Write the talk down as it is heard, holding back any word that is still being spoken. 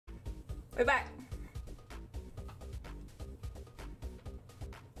We're back.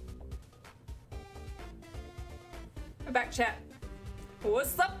 We're back, chat.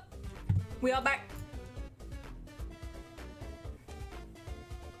 What's up? We are back.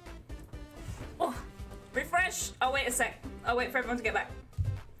 Oh, refresh. I'll wait a sec. I'll wait for everyone to get back.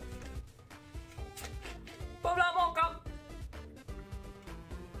 Blah, blah, blah, blah.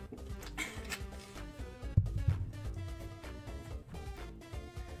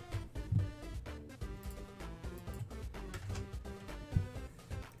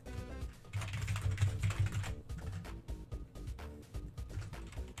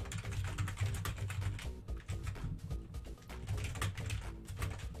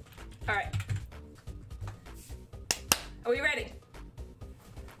 All right. Are we ready?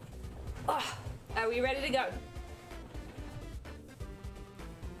 Oh, are we ready to go?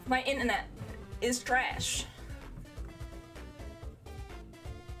 My internet is trash.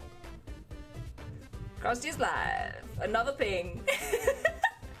 Krusty's live. Another ping.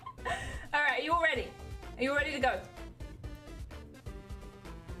 All right, are you all ready? Are you ready to go?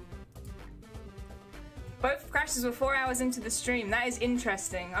 Both crashes were 4 hours into the stream. That is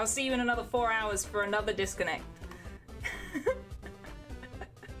interesting. I'll see you in another 4 hours for another disconnect.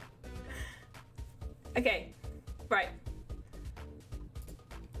 Okay, right.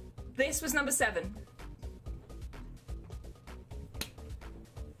 This was number 7.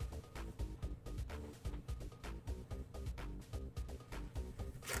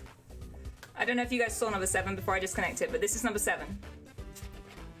 I don't know if you guys saw number 7 before I disconnected, but this is number 7.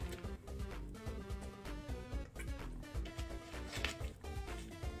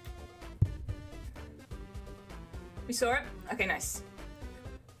 We saw it? Okay, nice.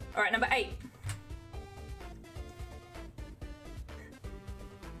 All right, number 8.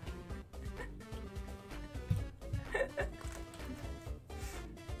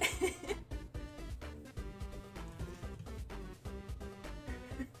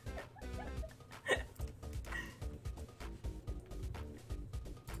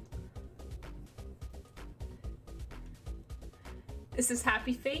 This is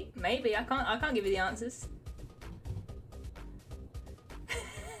Happy Feet? Maybe. I can't give you the answers.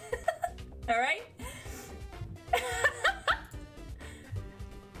 All right.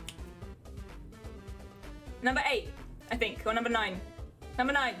 Number 8, I think, or number 9.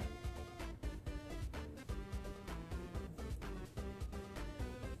 Number 9.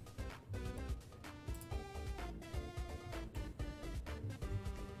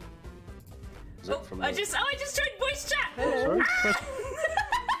 Oh, I just tried voice chat. Sorry.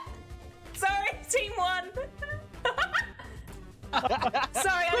 Sorry, team 1.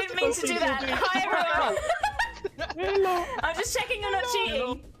 Sorry, I didn't mean to do that. Hi everyone. Hello. I'm just checking you're not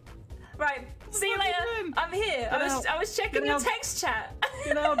cheating. Right, see you later. I'm here. I was checking your text chat.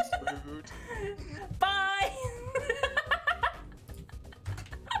 Get out. Bye.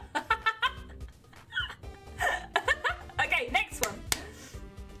 Okay, next one.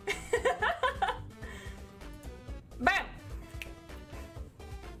 Bam.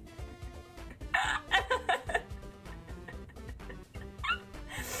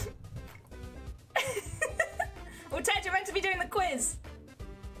 Well, Ted, you're meant to be doing the quiz.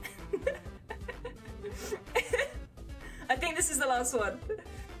 I think this is the last one.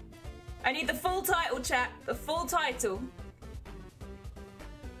 I need the full title, chat. The full title.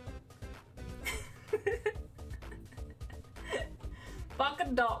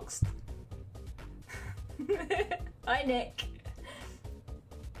 Fucking dogs. Hi, Nick.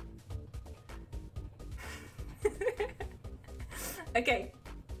 Okay,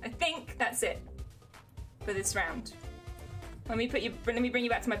 I think that's it for this round. Let me bring you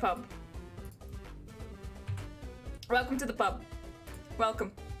back to my pub. Welcome to the pub.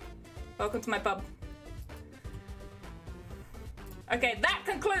 Welcome. Welcome to my pub. Okay, that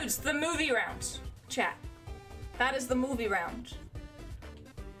concludes the movie round, chat. That is the movie round.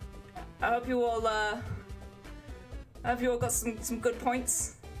 I hope you all got some good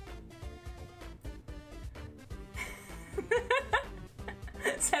points.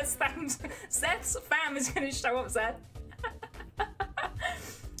 Seth's fam is gonna show up, Seth.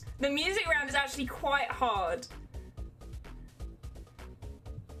 The music round is actually quite hard.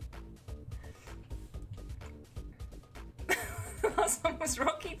 Last one was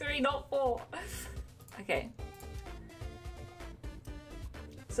Rocky 3, not 4. Okay.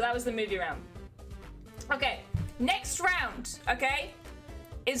 So that was the movie round. Okay, next round, okay,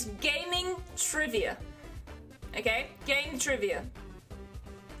 is gaming trivia. Okay, game trivia.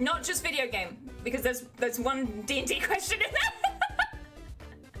 Not just video game, because there's one D&D question in there.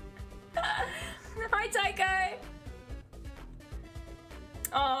 Hi, Tycho.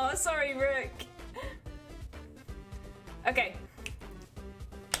 Oh, sorry, Rook. Okay.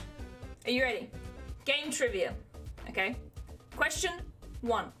 Are you ready? Game trivia. Okay. Question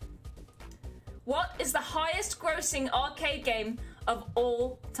 1. What is the highest grossing arcade game of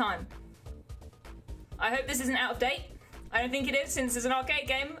all time? I hope this isn't out of date. I don't think it is, since it's an arcade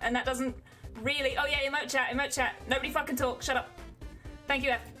game, and that doesn't really... Oh yeah, emote chat. Nobody fucking talk, shut up. Thank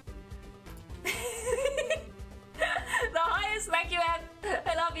you, F. The highest, thank you, F.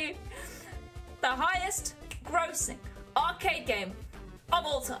 I love you. The highest grossing arcade game of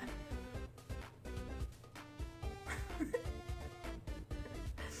all time.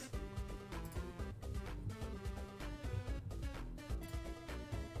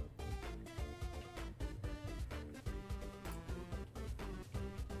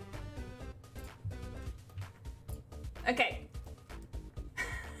 Okay.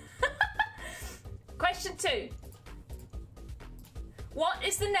 Question 2. What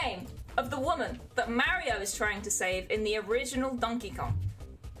is the name of the woman that Mario is trying to save in the original Donkey Kong?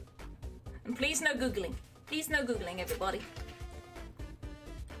 And please no Googling. Please no Googling, everybody.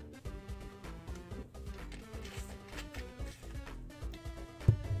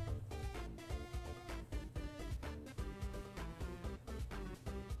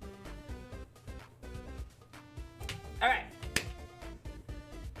 All right.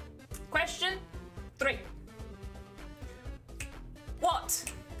 Question 3.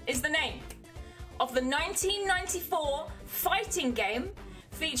 What is the name of the 1994 fighting game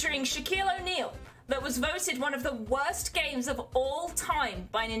featuring Shaquille O'Neal that was voted one of the worst games of all time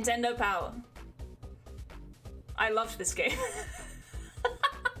by Nintendo Power? I loved this game.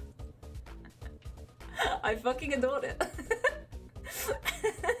 I fucking adored it.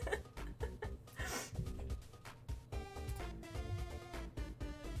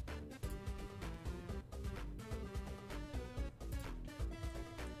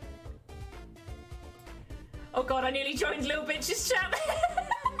 Oh god, I nearly joined Lil Bitch's chat.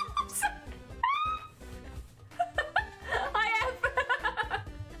 I am.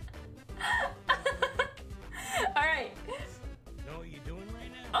 Alright. Know what you're doing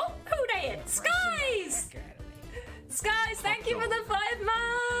right now? Oh, who that? Skies! Skies, thank you for the 5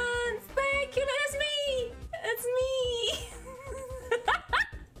 months! Thank you, that's me! That's me!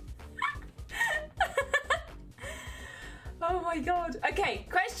 Oh my god. Okay,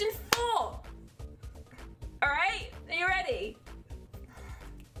 question 4. Alright, are you ready?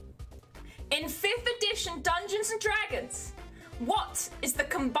 In 5th edition Dungeons and Dragons, what is the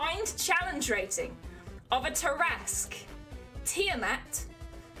combined challenge rating of a Tarrasque, Tiamat,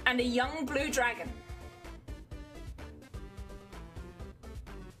 and a young blue dragon?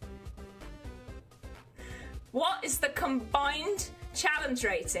 What is the combined challenge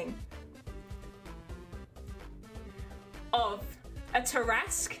rating of a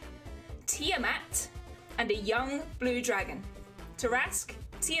Tarrasque, Tiamat, and a young blue dragon? Tarrasque,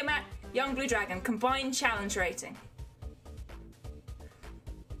 Tiamat, young blue dragon. Combined challenge rating.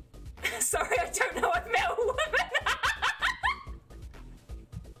 Sorry, I don't know. I've met a woman.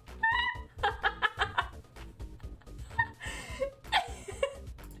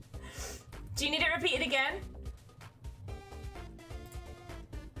 Do you need it repeated again?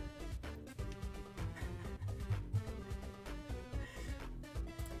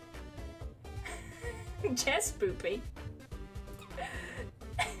 Chess poopy.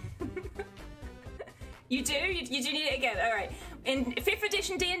 You do? You do need it again. All right. In 5th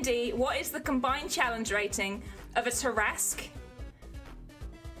edition D&D, what is the combined challenge rating of a Tarrasque,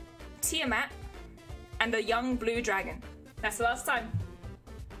 Tiamat, and a young blue dragon? That's the last time.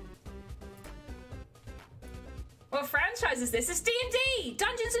 What franchise is this? It's D&D!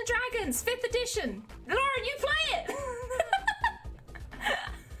 Dungeons and Dragons, 5th edition. Lauren, you play it!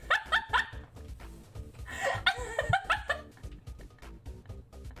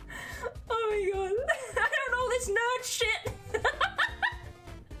 Oh my god. I don't know this nerd shit.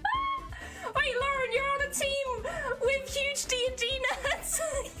 Wait, Lauren, you're on a team with huge D&D nerds.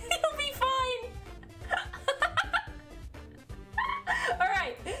 You'll be fine.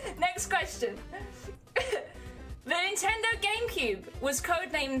 Alright, next question. The Nintendo GameCube was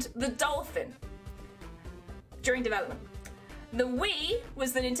codenamed the Dolphin during development. The Wii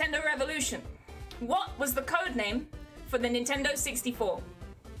was the Nintendo Revolution. What was the codename for the Nintendo 64?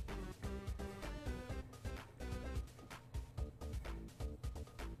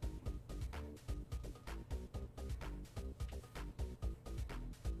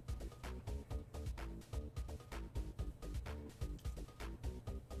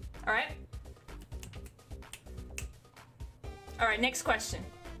 Alright. Alright, next question.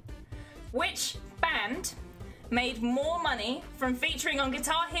 Which band made more money from featuring on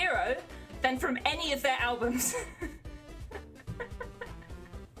Guitar Hero than from any of their albums?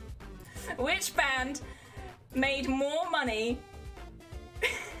 Which band made more money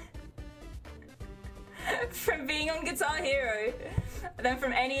from being on Guitar Hero than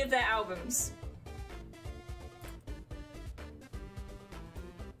from any of their albums?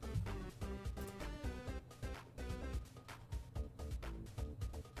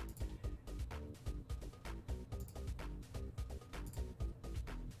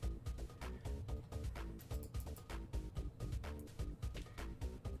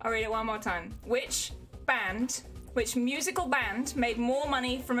 I'll read it one more time. Which musical band made more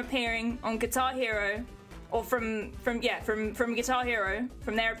money from appearing on Guitar Hero, or from Guitar Hero,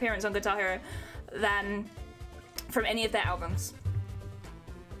 from their appearance on Guitar Hero, than from any of their albums?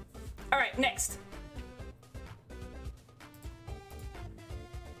 Alright, next.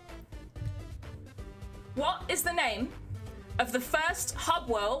 What is the name of the first hub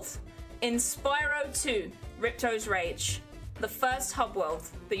world in Spyro 2, Ripto's Rage? The first hub world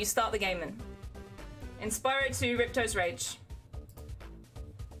that you start the game in. In Spyro 2, Ripto's Rage.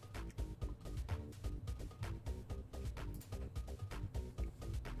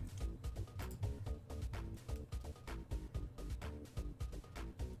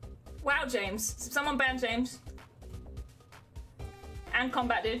 Wow, James. Someone ban James. And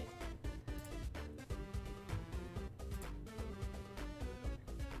Combat Dude.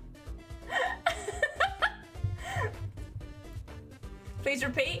 Please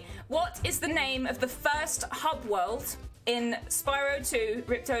repeat. What is the name of the first hub world in Spyro 2,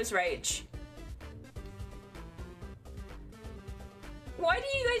 Ripto's Rage? Why do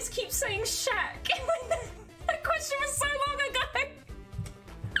you guys keep saying Shaq? That question was so long ago.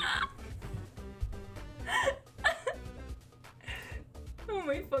 Oh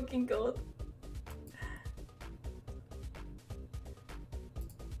my fucking god.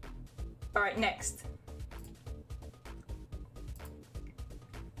 Alright, next.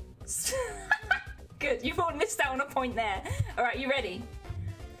 Good, you've all missed out on a point there. Alright, you ready?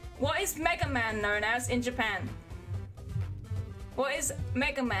 What is Mega Man known as in Japan? What is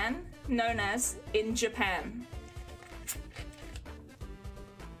Mega Man known as in Japan?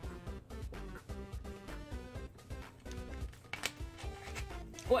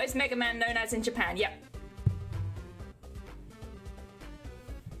 What is Mega Man known as in Japan? Yep.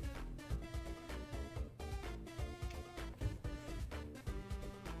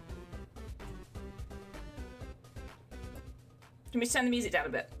 Let me turn the music down a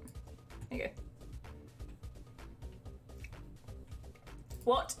bit. There you go.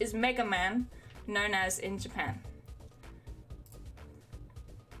 What is Mega Man known as in Japan?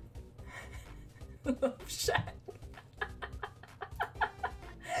 Oh, shit.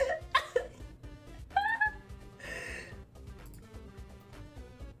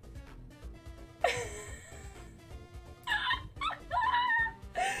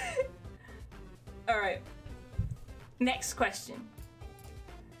 All right. Next question.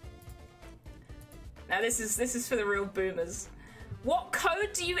 Now this is for the real boomers. What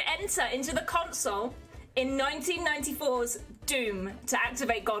code do you enter into the console in 1994's Doom to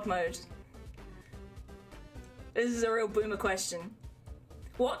activate God mode? This is a real boomer question.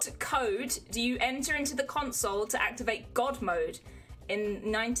 What code do you enter into the console to activate God mode in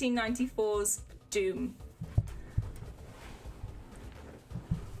 1994's Doom?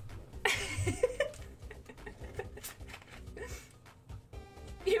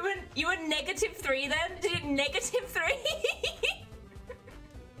 You were -3 then? Dude, -3?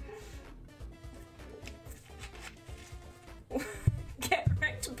 Get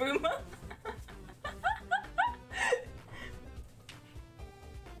wrecked, boomer.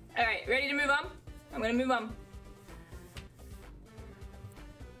 Alright, ready to move on? I'm gonna move on.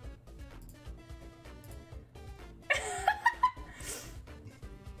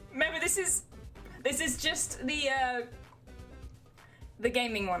 Remember, this is just the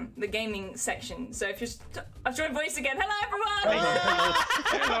gaming one, the gaming section. So if you're, I'll try voice again. Hello, everyone.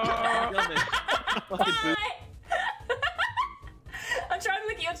 Hello. Bye. I'm trying to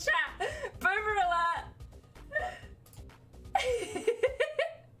look at your chat. Boomer alert.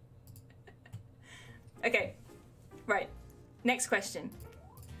 Okay, right. Next question.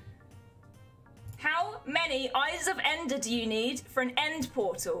 How many Eyes of Ender do you need for an end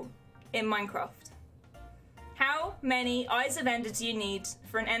portal in Minecraft? How many Eyes of Ender do you need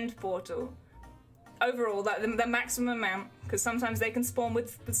for an end portal? Overall, the maximum amount, because sometimes they can spawn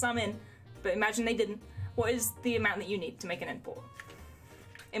with some in, but imagine they didn't. What is the amount that you need to make an end portal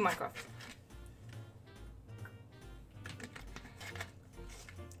in Minecraft?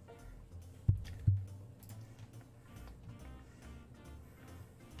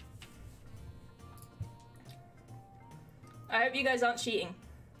 I hope you guys aren't cheating.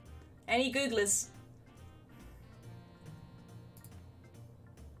 Any Googlers?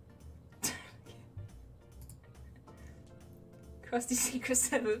 Crusty Secret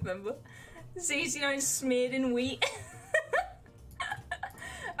 7th member. CC9 smeared in wheat.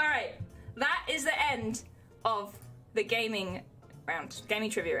 Alright, that is the end of the gaming round. Gaming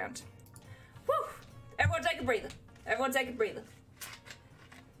trivia round. Woo! Everyone take a breather. Everyone take a breather.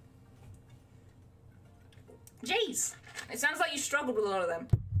 Jeez! It sounds like you struggled with a lot of them.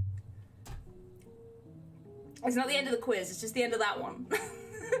 It's not the end of the quiz, it's just the end of that one.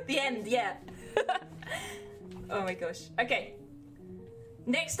 The end, yeah. Oh my gosh. Okay.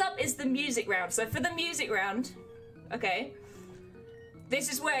 Next up is the music round. So for the music round, okay,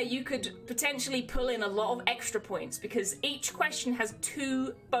 this is where you could potentially pull in a lot of extra points because each question has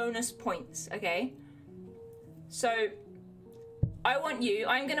 2 bonus points, okay? So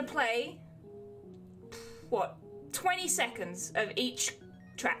I'm gonna play, 20 seconds of each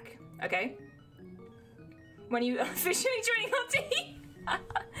track, okay? When you officially drink hot tea.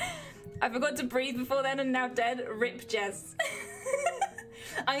 I forgot to breathe before then and now dead. Rip Jez.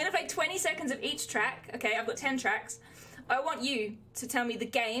 I'm gonna play 20 seconds of each track, okay? I've got 10 tracks. I want you to tell me the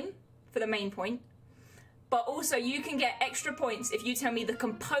game for the main point, but also you can get extra points if you tell me the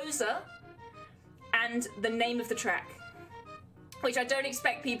composer and the name of the track, which I don't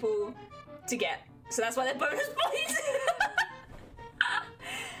expect people to get. So that's why they're bonus points.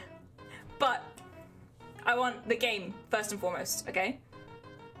 But I want the game first and foremost, okay?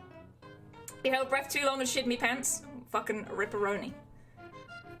 You held breath too long and shit me pants. Fucking ripperoni.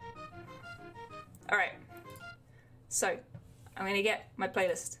 Alright. So, I'm gonna get my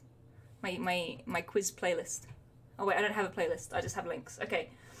playlist. My quiz playlist. Oh wait, I don't have a playlist. I just have links. Okay.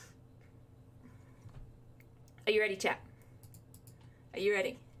 Are you ready, chat? Are you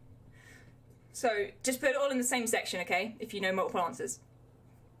ready? So, just put it all in the same section, okay? If you know multiple answers.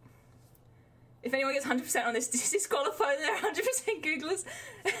 If anyone gets 100% on this, disqualify their 100% Googlers.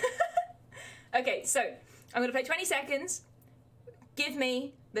 Okay, so, I'm gonna play 20 seconds. Give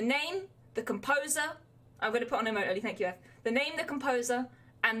me the name, the composer. I'm gonna put on emote early, thank you, F. The name, the composer,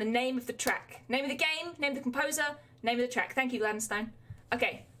 and the name of the track. Name of the game, name of the composer, name of the track. Thank you, Gladdenstein.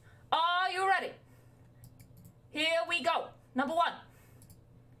 Okay, are you ready? Here we go. Number 1.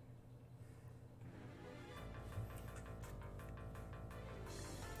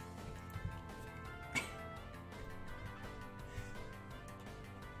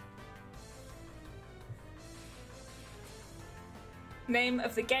 Name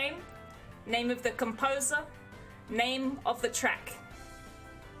of the game, name of the composer, name of the track.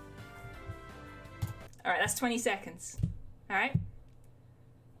 Alright, that's 20 seconds. Alright?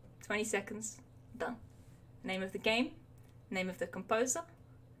 20 seconds. Done. Name of the game, name of the composer,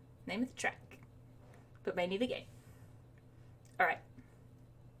 name of the track. But mainly the game. Alright.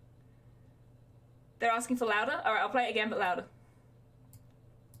 They're asking for louder? Alright, I'll play it again, but louder.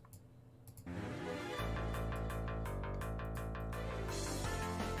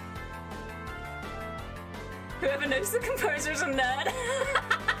 Whoever knows the composer is a nerd.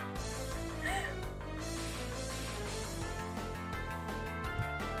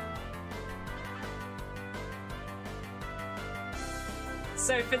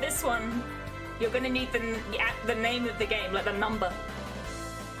 So for this one, you're gonna need the name of the game, like the number.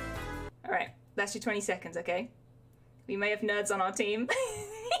 Alright, that's your 20 seconds, okay? We may have nerds on our team.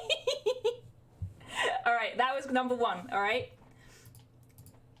 Alright, that was number 1, alright?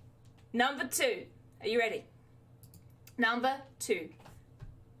 Number 2, are you ready? Number 2.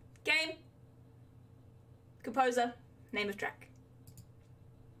 Game. Composer. Name of track.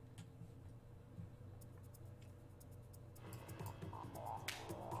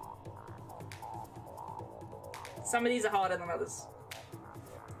 Some of these are harder than others.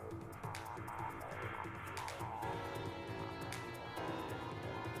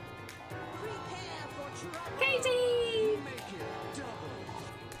 Katie!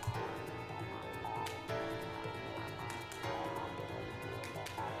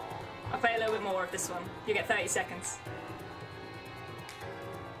 I'll play a little bit more of this one. You get 30 seconds.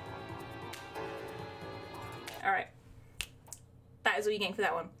 Alright. That is all you're getting for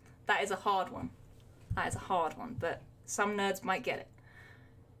that one. That is a hard one. That is a hard one, but some nerds might get it.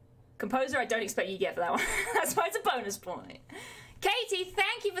 Composer, I don't expect you to get for that one. That's why it's a bonus point. Katie,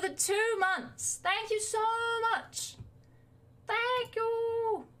 thank you for the 2 months. Thank you so much. Thank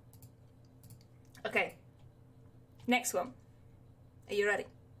you. Okay. Next one. Are you ready?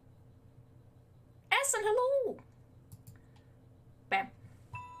 S and hello. Bam.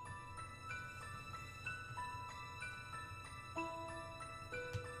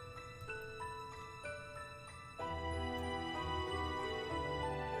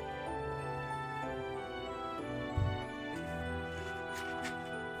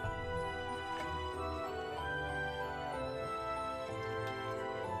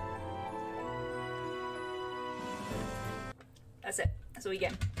 That's it. That's all you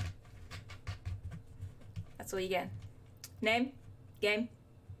get. That's all you get. Name, game.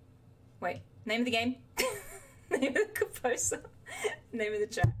 Wait, name of the game. Name of the composer. Name of the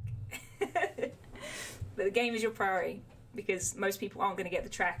track. But the game is your priority because most people aren't going to get the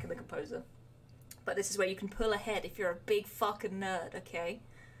track and the composer. But this is where you can pull ahead if you're a big fucking nerd, okay?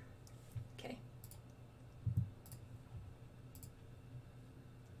 Okay.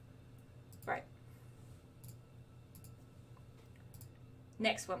 Right.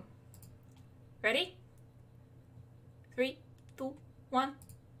 Next one. Ready? 3, 2, 1.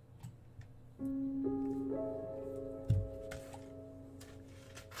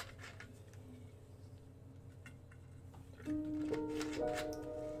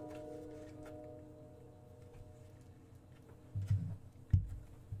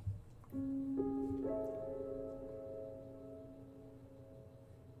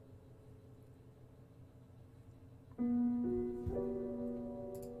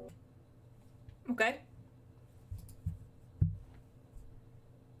 Okay.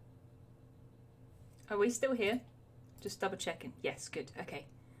 Are we still here? Just double checking. Yes, good. Okay.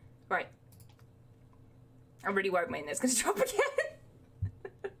 Right. I'm really worried my internet's going to drop again.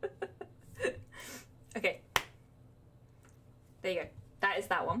 Okay. There you go. That is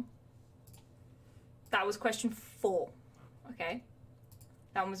that one. That was question 4. Okay.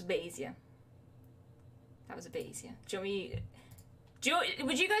 That one was a bit easier. That was a bit easier. Do you want me...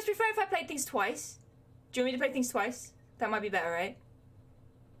 would you guys prefer if I played things twice? Do you want me to play things twice? That might be better, right?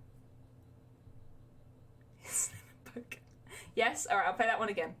 Yes? Alright, I'll play that one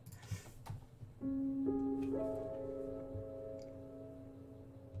again.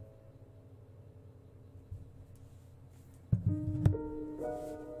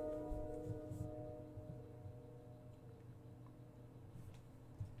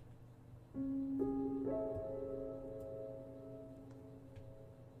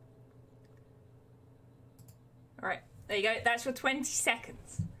 Alright, there you go. That's your 20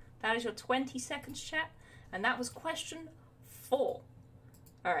 seconds. That is your 20 seconds, chat. And that was question 4.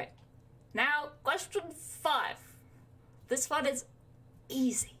 Alright. Now, question 5. This one is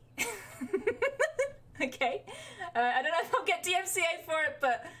easy. Okay? I don't know if I'll get DMCA for it,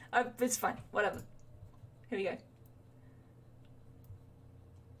 but it's fine. Whatever. Here we go.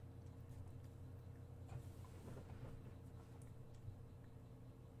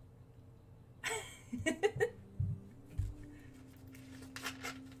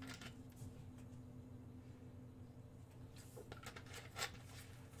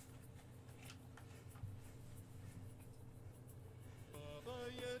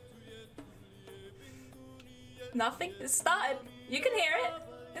 Nothing? It started. You can hear it.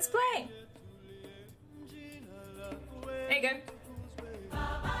 It's playing. There you go.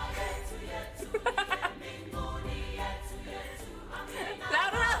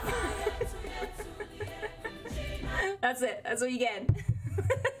 Loud enough. That's it. That's all you get.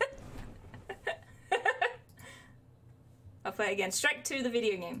 I'll play it again. Strike 2, the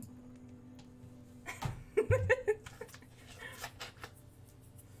video game.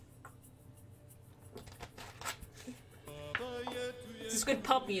 This is good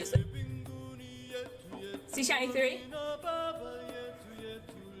pop music. See Shiny 3?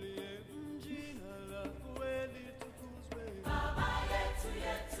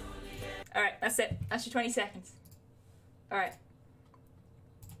 Alright, that's it. That's your 20 seconds. Alright.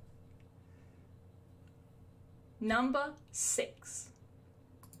 Number 6.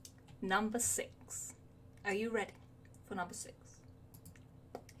 Number 6. Are you ready for number 6?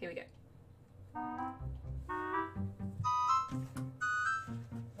 Here we go.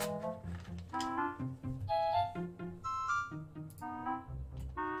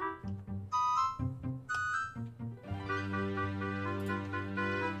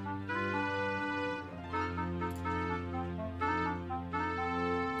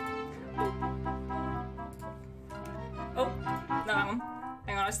 Oh, not that one.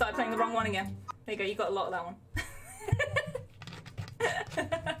 Hang on, I started playing the wrong one again. There you go, you got a lot of that one.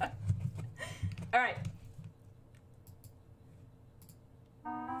 Alright.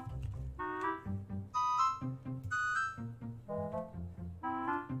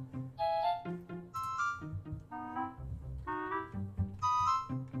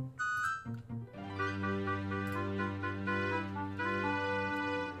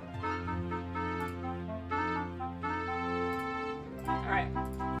 Alright.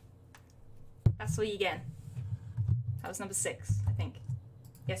 That's all you get. That was number 6, I think.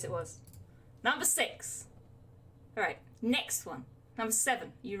 Yes, it was. Number 6. Alright, next one. Number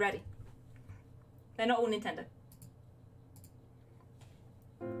 7. You ready? They're not all Nintendo.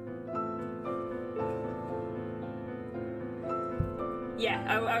 Yeah,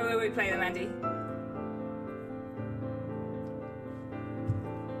 I will replay them, Andy.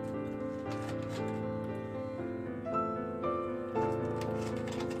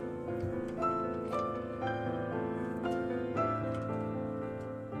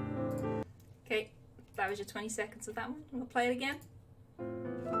 Okay, that was your 20 seconds of that one. We'll play it again.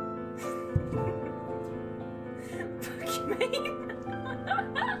 Fuck you mean?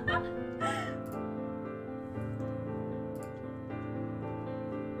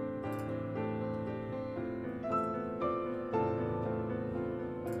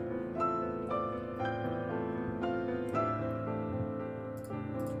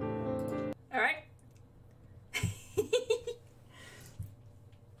 Alright.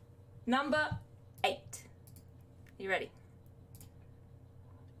 Number 8. You ready?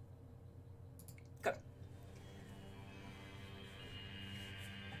 Go.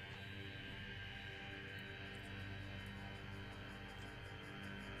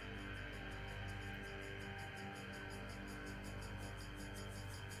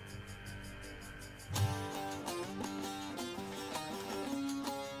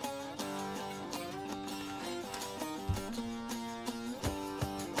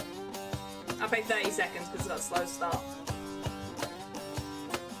 I'll play 30 seconds because it's got a slow start.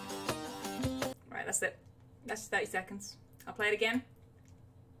 Right, that's it. That's 30 seconds. I'll play it again.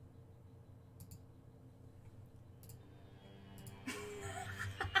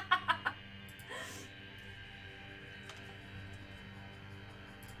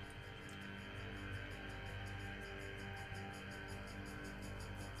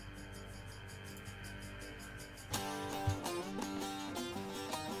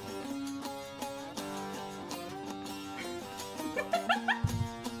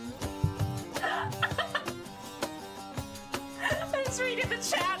 I'm just reading the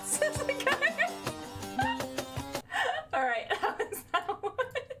chats as we go. Alright, how was that one?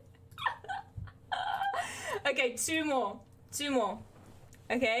 Okay, two more. Two more.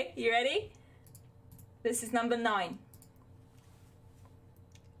 Okay, you ready? This is number 9.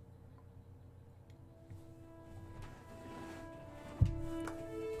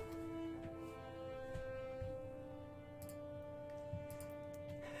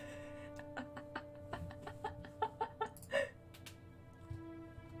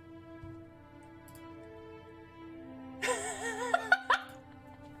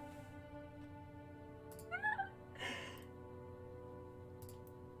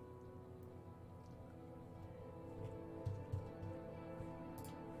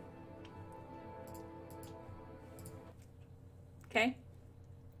 Okay,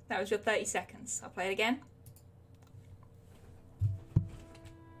 that was your 30 seconds. I'll play it again.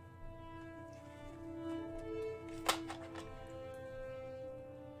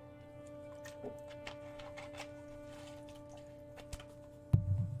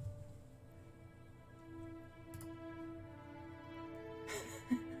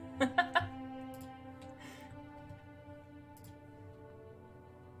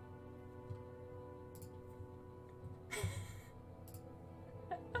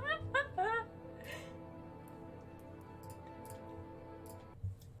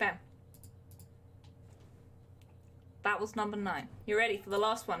 Bam. That was number 9. You ready for the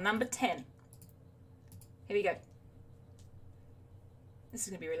last one? Number 10. Here we go. This is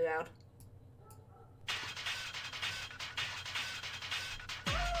going to be really loud.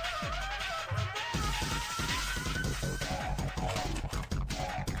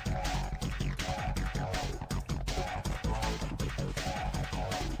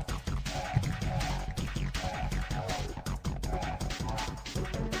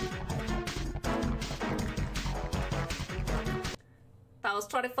 That was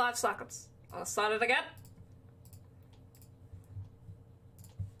 25 seconds. I'll start it again.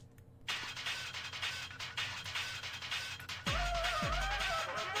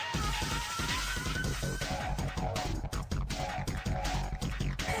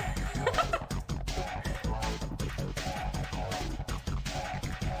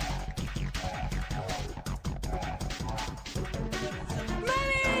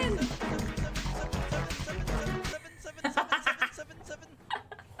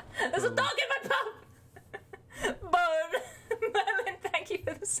 There's a dog in my pub! Bone! Merlin, thank you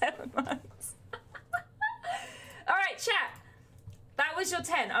for the 7 months. Alright, chat. That was your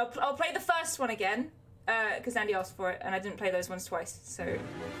 10. I'll play the first one again, because Andy asked for it, and I didn't play those ones twice, so...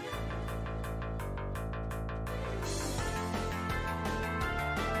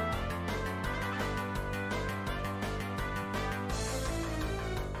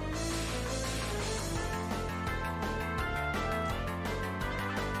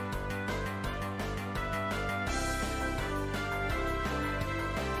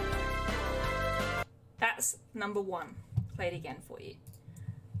 that's number 1. Play it again for you.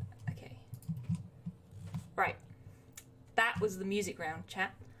 Okay. Right. That was the music round,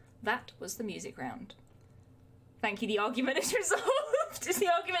 chat. That was the music round. Thank you, the argument is resolved. Is the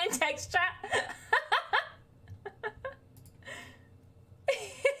argument in text chat?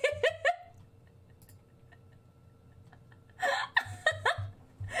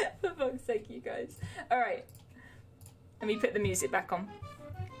 For fuck's sake, you guys. Alright. Let me put the music back on.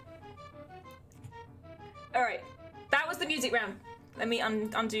 Alright. That was the music round. Let me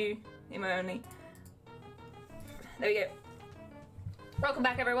undo emo only. There we go. Welcome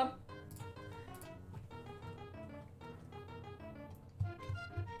back, everyone.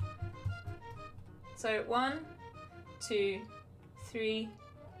 So 1, 2, 3,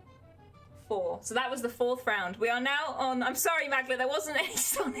 4. So that was the 4th round. We are now on... I'm sorry, Magla, there wasn't any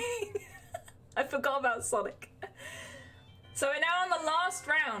Sonic. I forgot about Sonic. So we're now on the last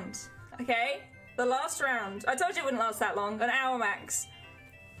round, okay? The last round. I told you it wouldn't last that long. An hour max.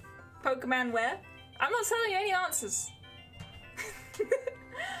 Pokemon where? I'm not telling you any answers.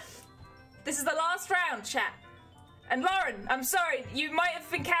 This is the last round, chat. And Lauren, I'm sorry, you might have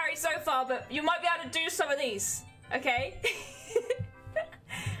been carried so far, but you might be able to do some of these, okay?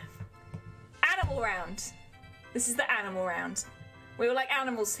 Animal round. This is the animal round. We were like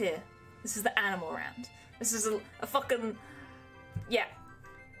animals here. This is the animal round. This is a fucking... Yeah.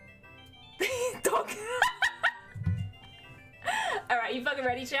 Dog. Alright, you fucking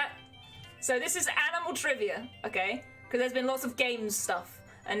ready, chat? So this is animal trivia, okay? Because there's been lots of games stuff,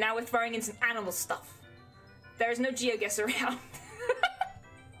 and now we're throwing in some animal stuff. There is no GeoGuess around.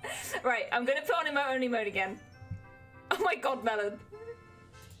 Right, I'm gonna put on emote only mode again. Oh my god, Melon.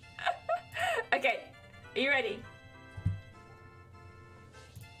 Okay, are you ready?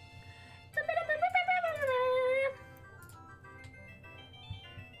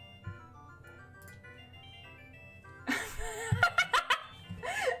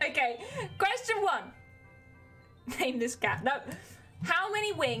 Okay, question 1. Name this cat. No. How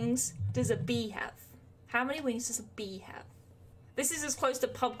many wings does a bee have? How many wings does a bee have? This is as close to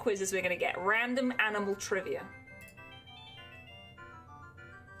pub quiz as we're gonna get. Random animal trivia.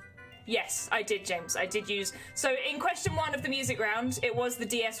 Yes, I did, James. I did use... So in question 1 of the music round, it was the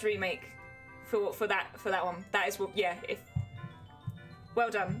DS remake for that one. That is what... Yeah, if... Well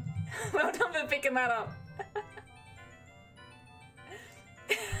done. Well done for picking that up.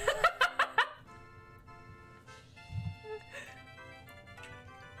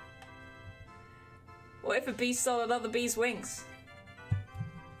 What if a bee stole another bee's wings?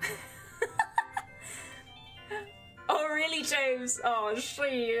 Oh, really, James? Oh,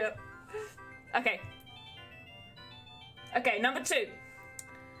 shit. Okay. Okay, number 2.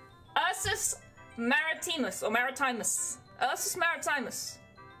 Ursus maritimus, or maritimus. Ursus maritimus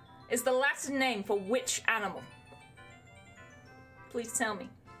is the Latin name for which animal? Please tell me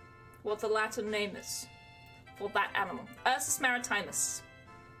what the Latin name is for that animal. Ursus maritimus.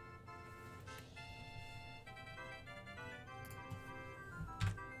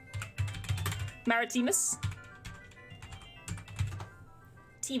 Maritimus.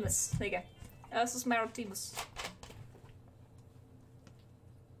 Timus. There you go. Ursus maritimus.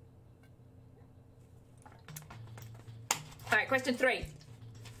 Alright, question 3.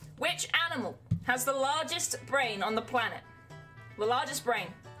 Which animal has the largest brain on the planet? The largest brain.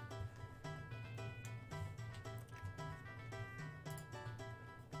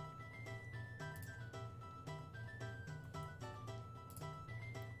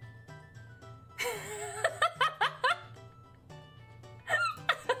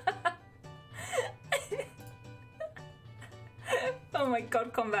 Oh my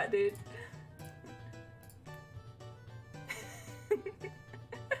god, combat, dude.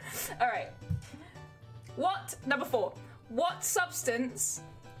 Alright. Number 4. What substance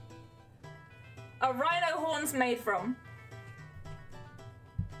are rhino horns made from?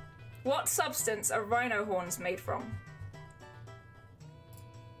 What substance are rhino horns made from?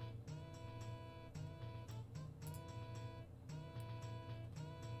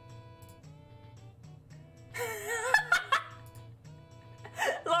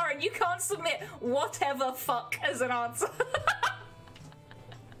 Lauren, you can't submit whatever fuck as an answer.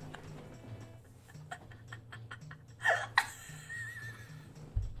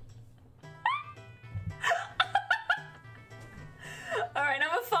 Alright,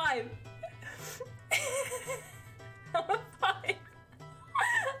 number 5. Number 5.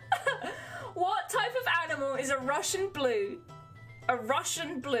 What type of animal is a Russian blue? A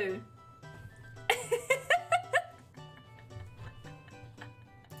Russian blue.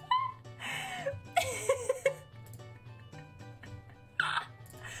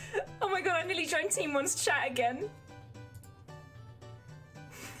 finally joined Team 1's chat again.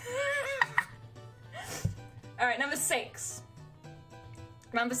 Alright, number 6.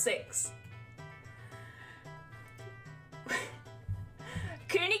 Number 6.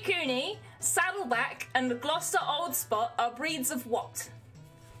 Cooney, Saddleback, and Gloucester Old Spot are breeds of what?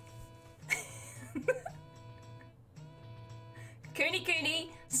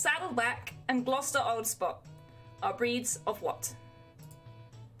 Cooney, Saddleback, and Gloucester Old Spot are breeds of what?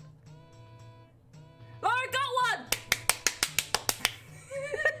 Laura got one!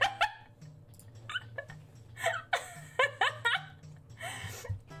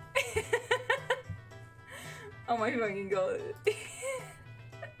 Oh my fucking god.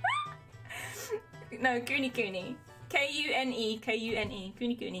 No, Cooney. Kune. Cooney.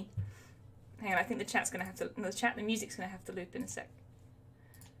 Hang on, I think the chat's gonna have to. The music's gonna have to loop in a sec.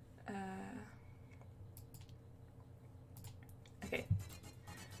 Okay.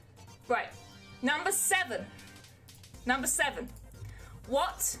 Right. Number 7.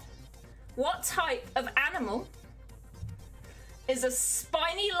 What type of animal is a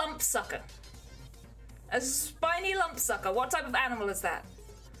spiny lumpsucker? A spiny lumpsucker. What type of animal is that?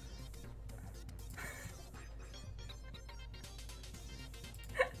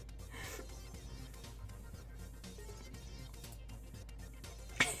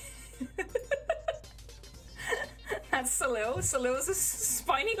 That's Salil. Salil's a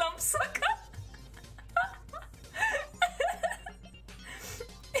spiny lumpsucker.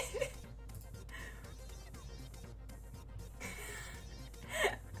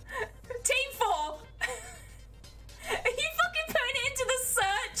 Team 4. Are you fucking putting it into the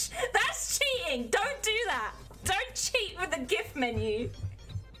search? That's cheating. Don't do that. Don't cheat with the GIF menu.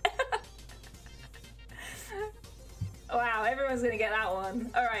 Wow, everyone's gonna get that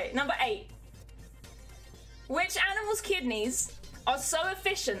one. Alright, number 8. Which animal's kidneys are so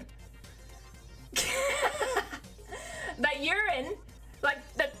efficient that urine, like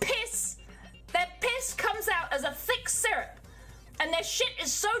their piss comes out as a thick syrup, and their shit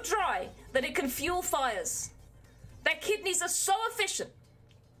is so dry that it can fuel fires? Their kidneys are so efficient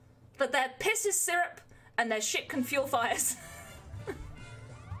that their piss is syrup and their shit can fuel fires.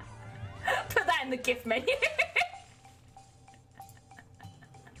 Put that in the GIF menu.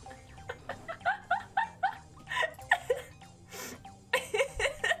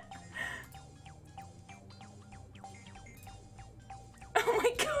 Oh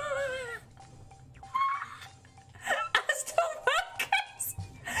my god! Aston Marcus!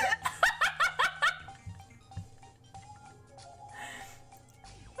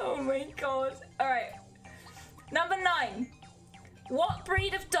 Oh my god. Alright. Number 9. What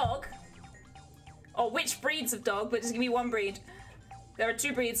breed of dog, or which breeds of dog, but just give me one breed. There are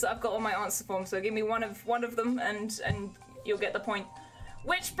 2 breeds that I've got on my answer form, so give me one of them and you'll get the point.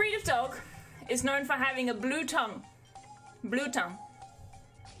 Which breed of dog is known for having a blue tongue? Blue tongue.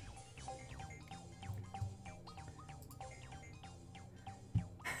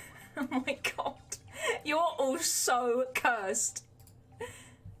 Oh my god. You're all so cursed.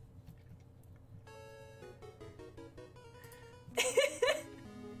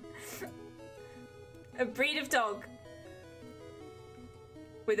 A breed of dog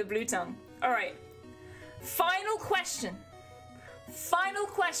with a blue tongue. Alright. Final question. Final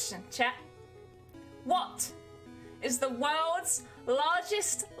question, chat. What is the world's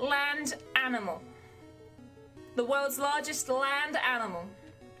largest land animal? The world's largest land animal.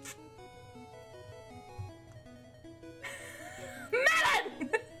 Melon!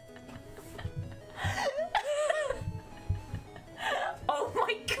 Oh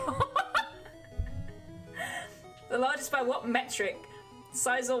my god! The largest by what metric?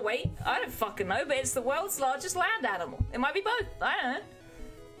 Size or weight? I don't fucking know, but it's the world's largest land animal. It might be both. I don't know.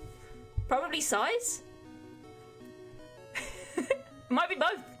 Probably size? Might be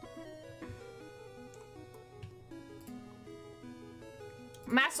both.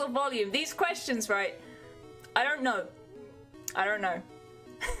 Mass or volume? These questions, right? I don't know. I don't know.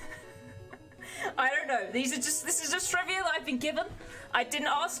 I don't know. This is just trivia that I've been given. I didn't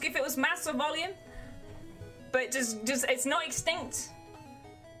ask if it was mass or volume. But just it's not extinct.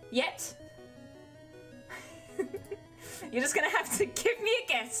 Yet. You're just gonna have to give me a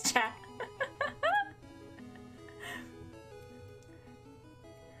guess, chat.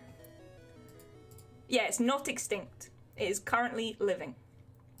 Yeah, it's not extinct. It is currently living.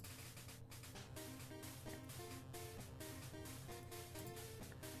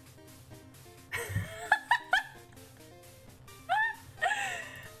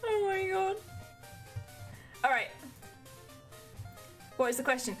 Oh my god. Alright. What is the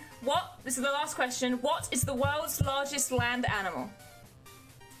question? This is the last question. What is the world's largest land animal?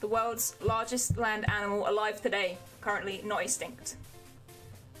 The world's largest land animal alive today. Currently not extinct.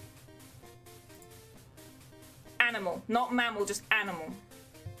 Animal. Not mammal, just animal.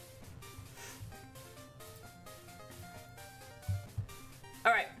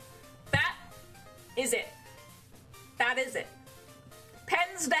 Alright. That is it. That is it.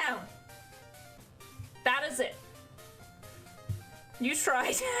 Pens down. That is it. You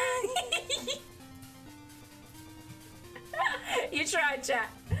tried. You tried, chat.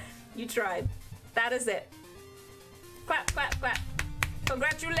 You tried. That is it. Clap, clap, clap.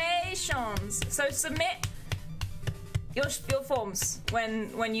 Congratulations. So submit your forms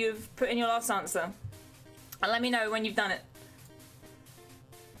when you've put in your last answer. And let me know when you've done it.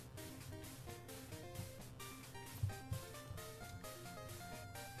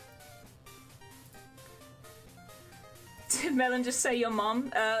 Did Melon just say your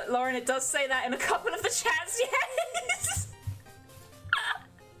mom? Lauren, it does say that in a couple of the chats, yes!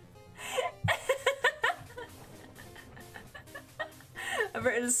 I've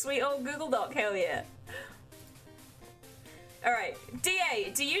written a sweet old Google Doc, hell yeah. Alright,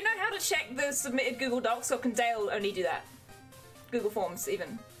 DA, do you know how to check the submitted Google Docs, or can Dale only do that? Google Forms,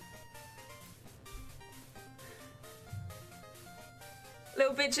 even.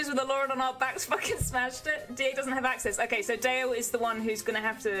 Little bitches with a Lauren on our backs fucking smashed it. DA doesn't have access. Okay, so Dale is the one who's gonna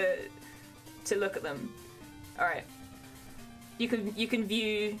have to look at them. Alright. You can view you can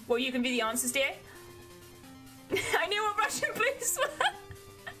view the answers, DA. I knew what Russian blues were.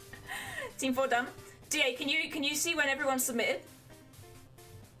 Team 4 done. DA, can you see when everyone's submitted?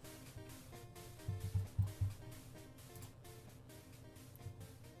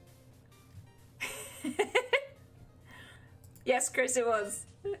 Yes, Chris, it was.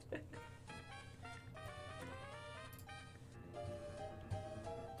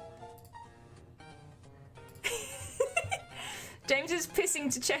 James is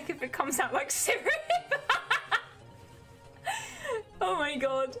pissing to check if it comes out like syrup. Oh my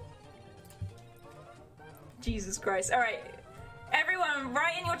god. Jesus Christ. Alright. Everyone,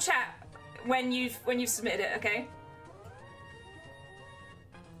 write in your chat when you've submitted it, okay?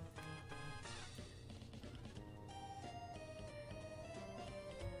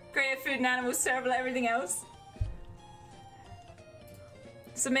 Great at food and animals, terrible at everything else.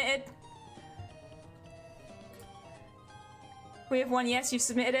 Submitted. We have one yes, you've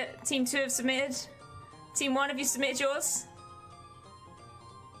submitted it. Team 2 have submitted. Team 1, have you submitted yours?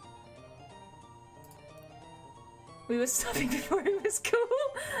 We were stopping before it was cool.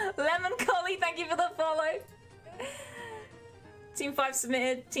 Lemon Collie, thank you for the follow. Team 5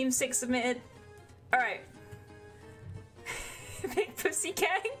 submitted. Team 6 submitted. Alright. Big Pussy Gang.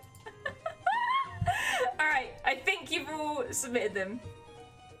 Alright, I think you've all submitted them.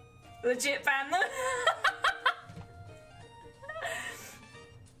 Legit ban them.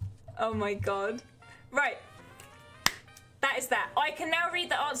 Oh my god. Right. That is that. I can now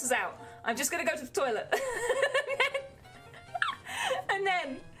read the answers out. I'm just gonna go to the toilet. And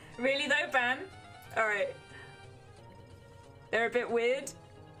then, really though, ban? Alright. They're a bit weird.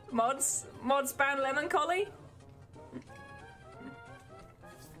 Mods ban Lemon Collie?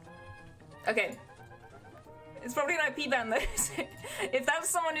 Okay. It's probably an IP ban though. If that's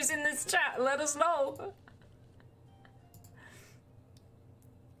someone who's in this chat, let us know.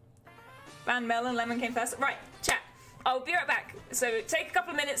 Ban Melon, Lemon came first. Right, chat. I'll be right back. So take a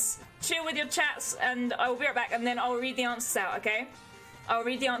couple of minutes, chill with your chats, and I will be right back, and then I'll read the answers out, okay? I'll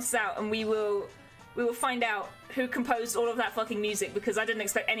read the answers out, and we will find out who composed all of that fucking music, because I didn't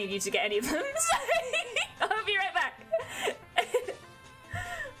expect any of you to get any of them. So I'll be right back.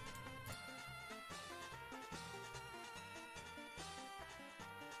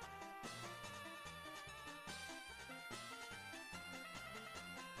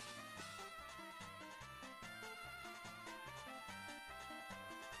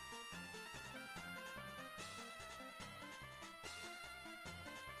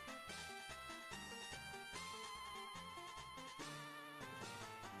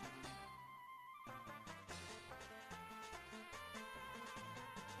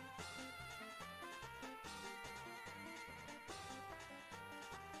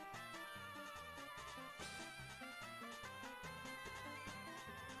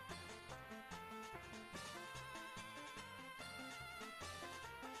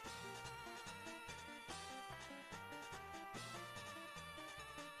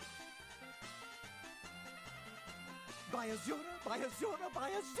 By Azura!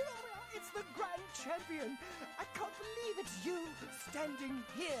 It's the grand champion! I can't believe it's you standing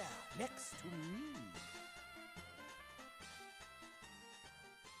here next to me.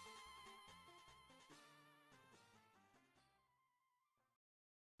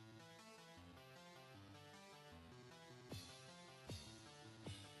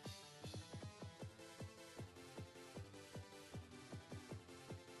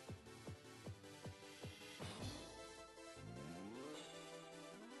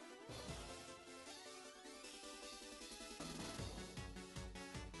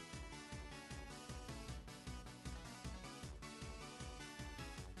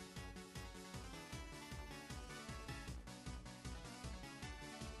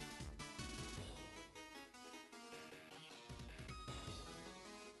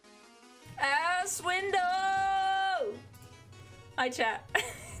 glass window! Hi, chat.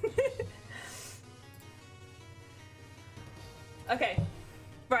 Okay,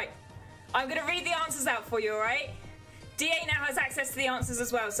 right. I'm gonna read the answers out for you, alright? DA now has access to the answers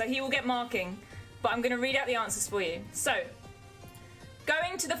as well, so he will get marking. But I'm gonna read out the answers for you. So,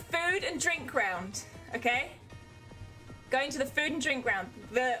 going to the food and drink round, okay? Going to the food and drink round.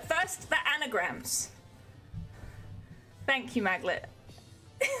 The anagrams. Thank you, Maglet.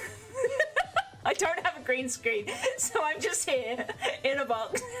 I don't have a green screen, so I'm just here in a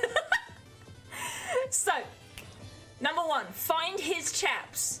box. So, number 1, find his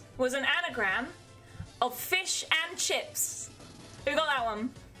chaps was an anagram of fish and chips. Who got that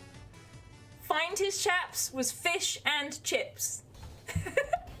one? Find his chaps was fish and chips.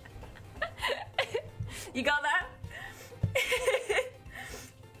 You got that?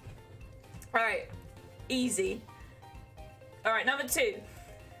 Alright, easy. Alright, number 2.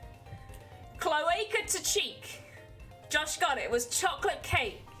 Cloaca to cheek. Josh got it. It was chocolate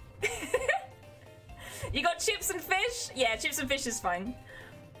cake. You got chips and fish? Yeah, chips and fish is fine.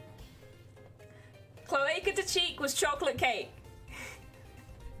 Cloaca to cheek was chocolate cake.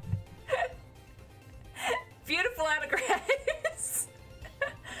 Beautiful anagrams.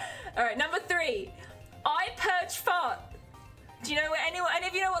 Alright, number 3. I perch fart. Do you know what any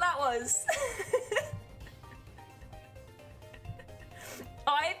of you know what that was?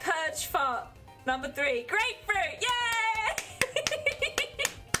 I perch fart. Number 3. Grapefruit! Yay!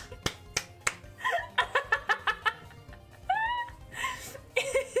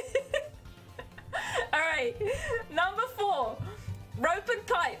 Alright. Number 4. Rope and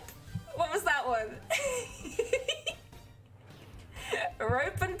pipe. What was that one?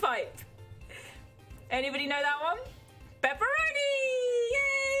 Rope and pipe. Anybody know that one? Pepperoni!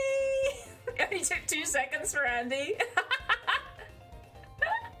 Yay! It only took 2 seconds for Andy.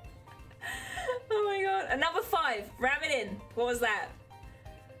 Oh my god. And number 5, ram it in. What was that?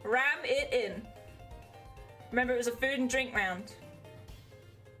 Ram it in. Remember, it was a food and drink round.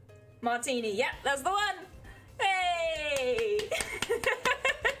 Martini. Yep, that's the one. Hey!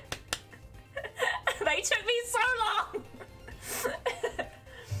 They took me so long.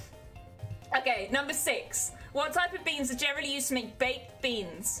 Okay, number 6. What type of beans are generally used to make baked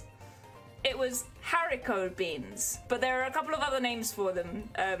beans? It was haricot beans, but there are a couple of other names for them.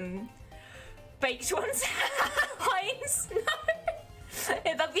 Baked ones? Heinz? No.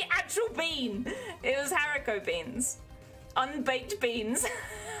 That's the actual bean. It was haricot beans. Unbaked beans.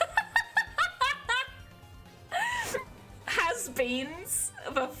 Has beans.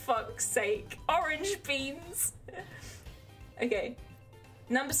 For fuck's sake. Orange beans. Okay.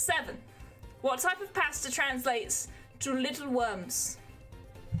 Number 7. What type of pasta translates to little worms?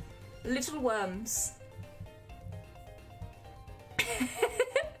 Little worms.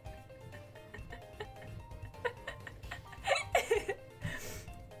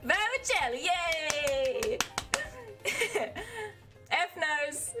 Vermicelli, yay! F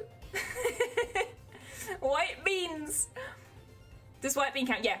knows. White beans. Does white bean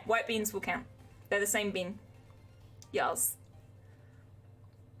count? Yeah, white beans will count. They're the same bean. Yes.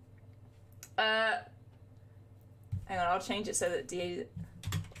 Hang on, I'll change it so that D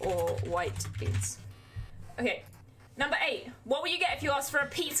or white beans. Okay, number 8. What will you get if you ask for a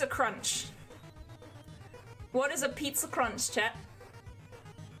pizza crunch? What is a pizza crunch, chat?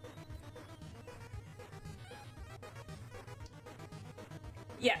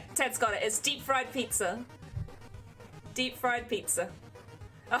 Yeah, Ted's got it. It's deep fried pizza. Deep fried pizza.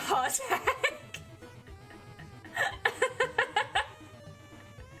 A heart attack.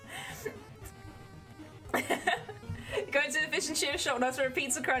 Go into the fish and chip shop and ask for a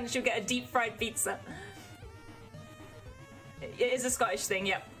pizza crunch, you'll get a deep fried pizza. It is a Scottish thing,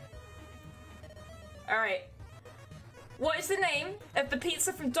 yep. Alright. What is the name of the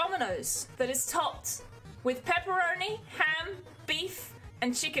pizza from Domino's that is topped with pepperoni, ham, beef,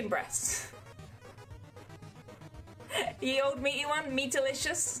 and chicken breasts? Ye old meaty one,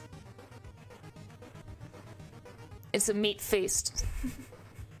 meatalicious. It's a meat feast.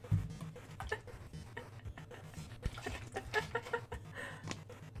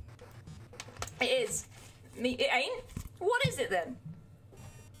 It is. It ain't? What is it then?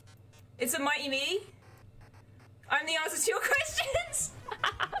 It's a mighty me? I'm the answer to your questions?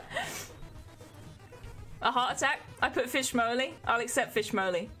 A heart attack? I put fish moly. I'll accept fish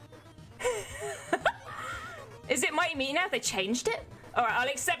moly. Is it mighty meaty now? They changed it? Alright, I'll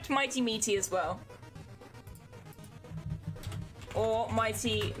accept mighty meaty as well. Or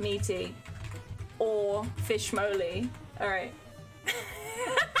mighty meaty. Or fish moly. Alright.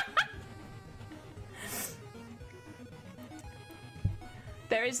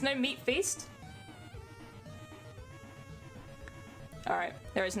 There is no meat feast? Alright,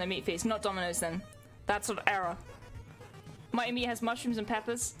 there is no meat feast. Not Domino's then. That's an error. Mighty Meat has mushrooms and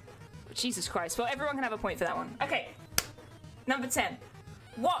peppers. Jesus Christ. Well, everyone can have a point for that one. Okay. Number 10.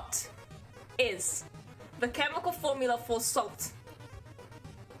 What is the chemical formula for salt?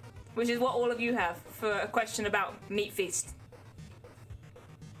 Which is what all of you have for a question about Meat Feast.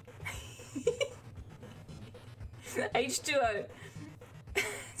 H2O.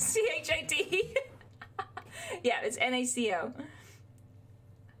 CHAT. Yeah, it's NaCl.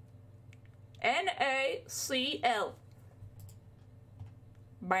 NaCl.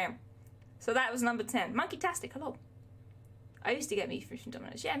 Bam. So that was number 10. Monkey-tastic, hello. I used to get Meat Feast from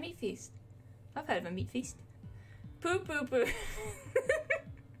Domino's. Yeah, Meat Feast. I've heard of a Meat Feast. Poo poo poo.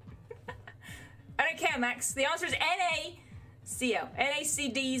 I don't care, Max. The answer is NaCl.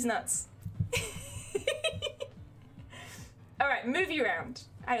 NaCD's nuts. Alright, movie round.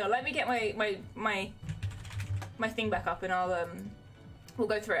 Hang on, let me get my thing back up and I'll we'll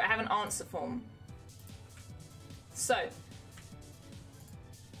go through it. I have an answer form. So.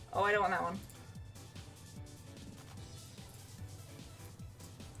 Oh, I don't want that one.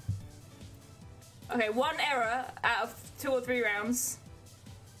 Okay, one error out of 2 or 3 rounds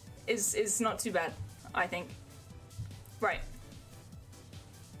is not too bad, I think. Right.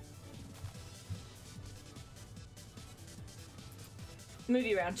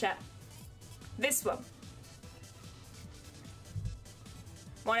 Movie round, chat. This one.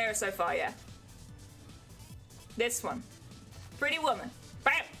 One error so far, yeah. This one. Pretty Woman.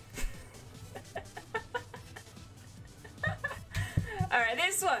 Bam! Alright,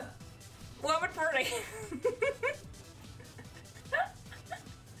 this one. Woman Pretty.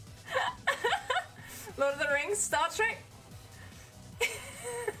 Lord of the Rings, Star Trek.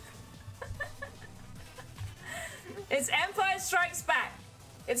 It's Empire Strikes Back.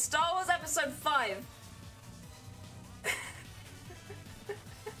 It's Star Wars Episode 5.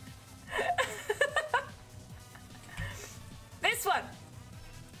 This one.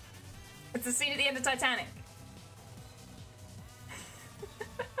 It's the scene at the end of Titanic.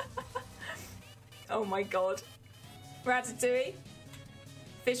 Oh my god. Ratatouille.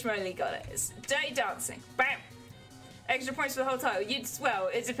 Fish Molly got it. It's Dirty Dancing. Bam! Extra points for the whole title. Well,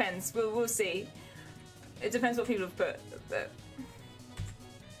 it depends. We'll see. It depends what people have put. But...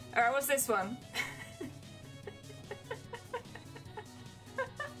 Alright, what's this one?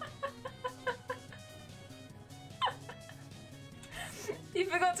 You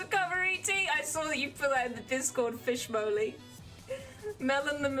forgot to cover E.T.? I saw that you put that in the Discord, Fish Molly.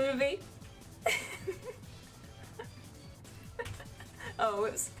 Melon the movie. Oh,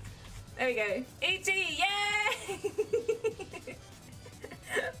 whoops. There we go. E.T., yay!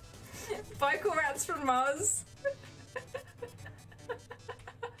 Bicycle Rats from Mars.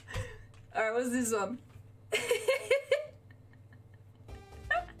 Alright, what's this one?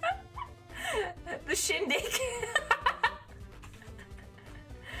 The Shindig.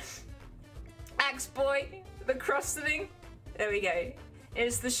 Axe Boy. The Crossing. There we go.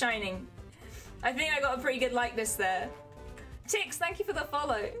 It's The Shining. I think I got a pretty good likeness there. Chicks, thank you for the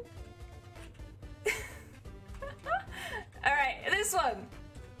follow. Alright, this one.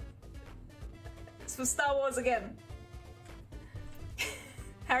 It's for Star Wars again.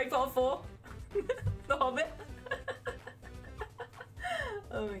 Harry Potter 4. The Hobbit.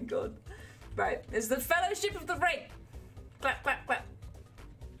 Oh my god. Right, it's the Fellowship of the Ring. Clap, clap, clap.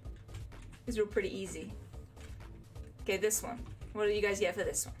 These are all pretty easy. Okay, this one. What do you guys get for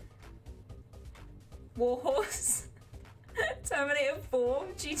this one? Warhorse. Terminator 4,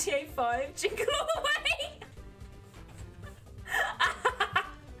 GTA 5, Jingle All the Way!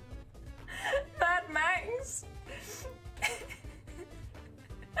 Mad Max!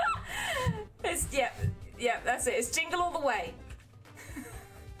 It's, yeah, that's it. It's Jingle All the Way.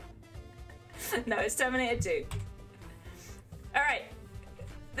 No, it's Terminator 2. Alright,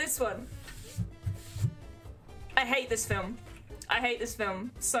 this one. I hate this film. I hate this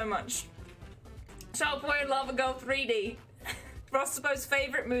film so much. Shark Boy and Lava Girl 3D. Rostabo's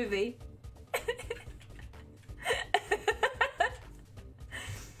favourite movie.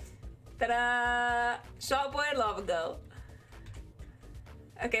 Ta-da! Shark Boy and Lava Girl.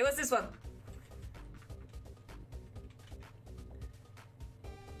 Okay, what's this one?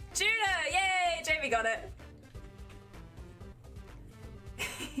 Juno! Yay! Jamie got it.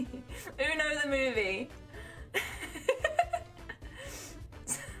 Uno the movie.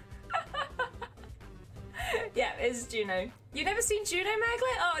 Yeah, it's Juno. You've never seen Juno,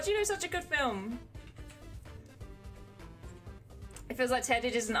 Maglet? Oh, Juno's such a good film. It feels like Ted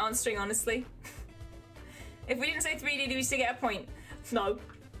isn't answering, honestly. If we didn't say 3D, do we still get a point? No.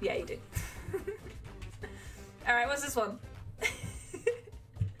 Yeah, you do. Alright, what's this one?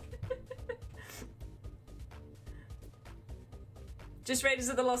 Just Raiders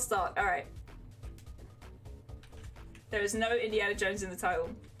of the Lost Ark. Alright. There is no Indiana Jones in the title.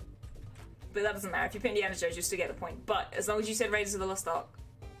 But that doesn't matter. If you put Indiana Jones, you'll still get the point. But as long as you said Raiders of the Lost Ark.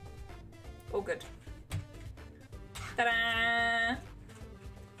 All good. Ta-da!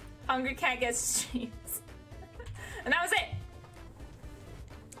 Hungry cat gets cheese. And that was it!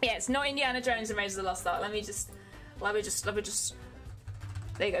 Yeah, it's not Indiana Jones and Raiders of the Lost Ark. Let me just...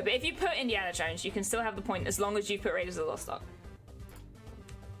 There you go. But if you put Indiana Jones, you can still have the point as long as you put Raiders of the Lost Ark.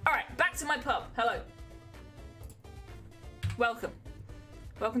 Alright, back to my pub. Hello. Welcome.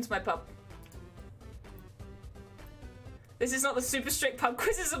 Welcome to my pub. This is not the super strict pub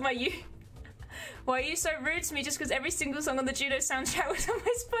quizzes of my youth. Why are you so rude to me just because every single song on the Judo soundtrack was on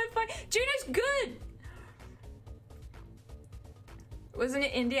my Spotify? Judo's good! Wasn't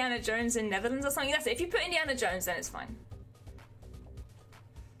it Indiana Jones in Netherlands or something? That's it. If you put Indiana Jones, then it's fine.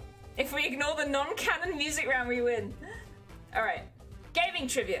 If we ignore the non-canon music round, we win. Alright. Gaming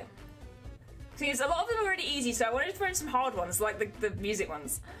trivia. See, a lot of them are already easy, so I wanted to throw in some hard ones, like the music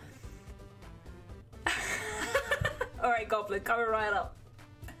ones. Alright, Goblin, coming right up.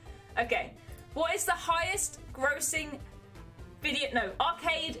 Okay. What is the highest grossing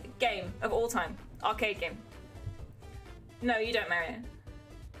arcade game of all time? Arcade game. No, you don't, Mario.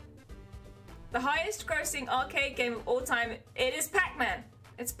 The highest grossing arcade game of all time, it is Pac-Man.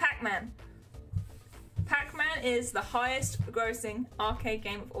 It's Pac-Man. Pac-Man is the highest grossing arcade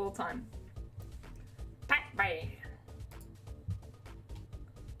game of all time. Pac-Man.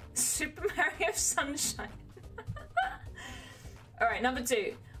 Super Mario Sunshine. Alright, number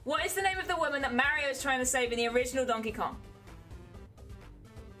 2. What is the name of the woman that Mario is trying to save in the original Donkey Kong?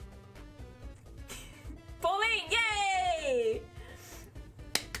 Pauline! Yay!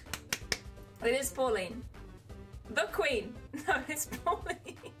 It is Pauline. The Queen. No, it's Pauline.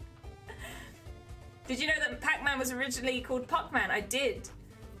 Did you know that Pac-Man was originally called Puck-Man? I did.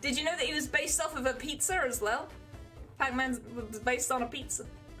 Did you know that he was based off of a pizza as well? Pac-Man was based on a pizza.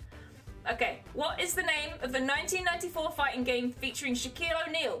 Okay, what is the name of the 1994 fighting game featuring Shaquille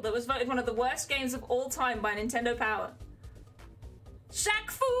O'Neal that was voted one of the worst games of all time by Nintendo Power? Shaq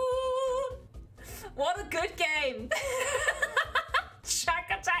Fu! What a good game! Shaq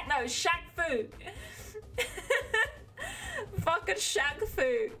Attack, no, Shaq Fu. Fucking Shaq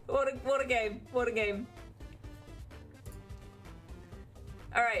Fu. What a game, what a game.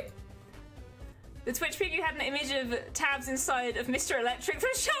 Alright. The Twitch preview had an image of tabs inside of Mr. Electric from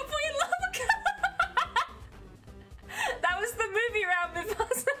Sharp Boy and Lava. That was the movie round with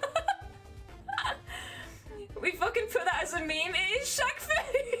us. We fucking put that as a meme. It is Shaq Fu.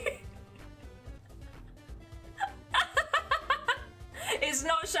 It's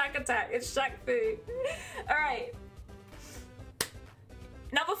not Shaq Attack, it's Shaq Fu. Alright.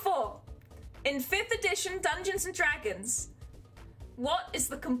 Number 4. In 5th edition Dungeons and Dragons, what is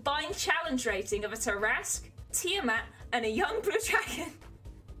the combined challenge rating of a Tarask, Tiamat, and a young blue dragon?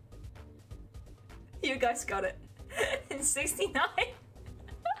 You guys got it. In 69.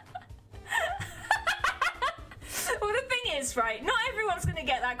 Well, the thing is, right, not everyone's going to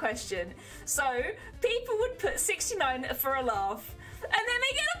get that question. So, people would put 69 for a laugh, and then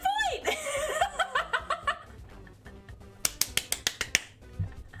they get a point!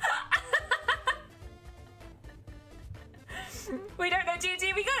 We don't know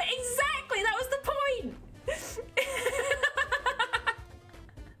D&D, we got it! Exactly! That was the point!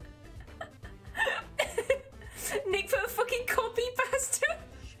 Nick put a fucking copy past him.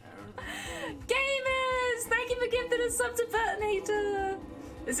 Gamers! Thank you for gifting us sub to Pertinator!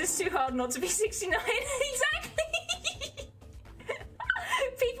 Is this too hard not to be 69? Exactly!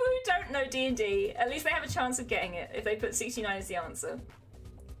 People who don't know D&D, at least they have a chance of getting it if they put 69 as the answer.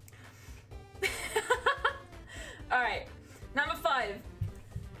 Alright. Number 5.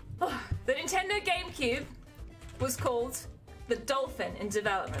 The Nintendo GameCube was called the Dolphin in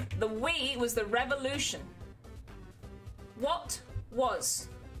development. The Wii was the Revolution. What was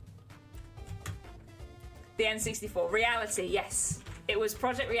the N64? Reality, yes. It was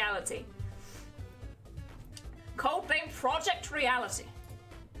Project Reality. Codename Project Reality.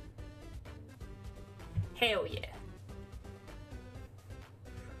 Hell yeah.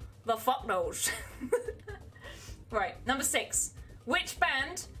 The fuck knows. Right, number 6. Which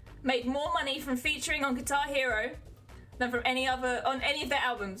band made more money from featuring on Guitar Hero than from any of their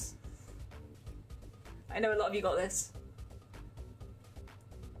albums? I know a lot of you got this.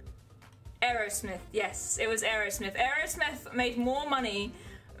 Aerosmith, yes, it was Aerosmith. Aerosmith made more money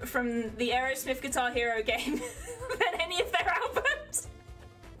from the Aerosmith Guitar Hero game than any of their albums.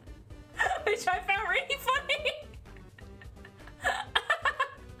 Which I found really funny.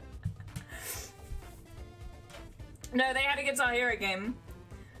 No, they had a Guitar Hero game.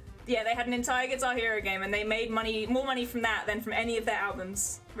 Yeah, they had an entire Guitar Hero game, and they made more money from that than from any of their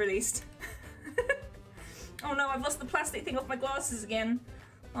albums released. Oh no, I've lost the plastic thing off my glasses again.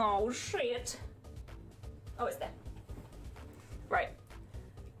 Oh shit. Oh, it's there. Right.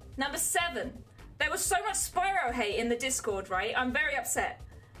 Number 7. There was so much Spyro hate in the Discord, right? I'm very upset.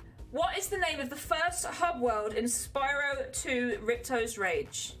 What is the name of the first hub world in Spyro 2 Ripto's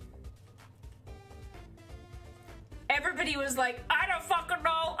Rage? Everybody was like, I don't fucking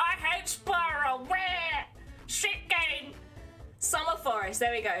know, I hate Spyro, bleh! Shit game! Summer Forest,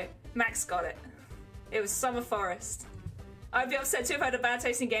 there we go. Max got it. It was Summer Forest. I'd be upset too if I had a bad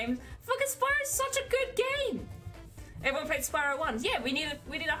taste in games. Fucking Spyro's such a good game! Everyone played Spyro 1. Yeah, we need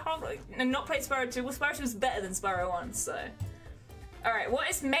a whole, and not played Spyro 2. Well, Spyro 2 was better than Spyro 1, so. Alright, what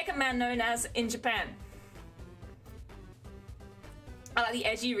is Mega Man known as in Japan? I like the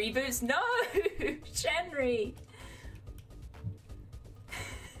edgy reboots. No! Shenry!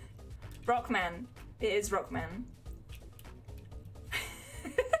 Rockman. It is Rockman.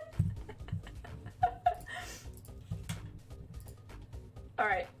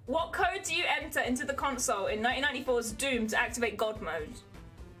 Alright, what code do you enter into the console in 1994's Doom to activate God mode?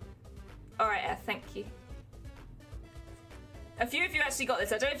 Alright, thank you. A few of you actually got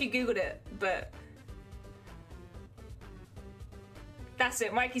this. I don't know if you googled it, but that's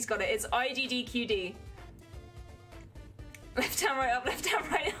it. Mikey's got it. It's IDDQD. Left hand, right up, left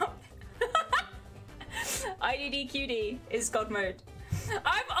hand, right up. IDDQD is God mode.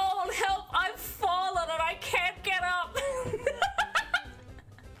 I'm old, help! I've fallen and I can't get up!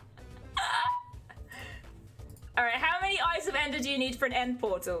 Alright, how many Eyes of Ender do you need for an end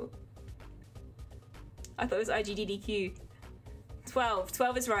portal? I thought it was IGDDQ. 12.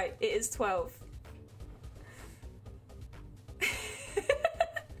 12 is right. It is 12.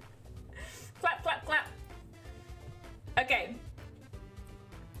 Clap, clap, clap. Okay.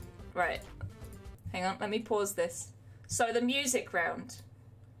 Right. Hang on, let me pause this. So the music round.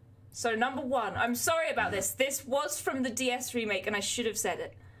 So number 1. I'm sorry about this. This was from the DS remake, and I should have said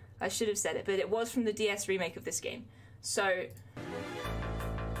it. I should have said it, but it was from the DS remake of this game. So...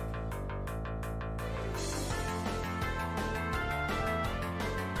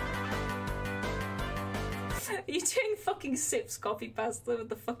 Are you doing fucking sips copy pasta with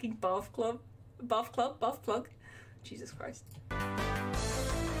the fucking bath club? Bath club? Bath plug? Jesus Christ.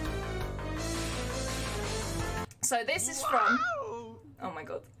 So this is from... Oh my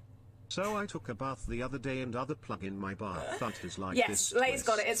god. So I took a bath the other day and other plug in my bath that is like yes, this. Lay's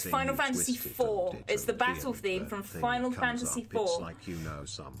got it. It's Final Fantasy IV. It's the battle theme from Final Fantasy IV. It's like, you know,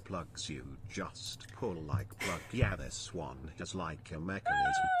 some plugs you just pull like plug. Yeah, this one has like a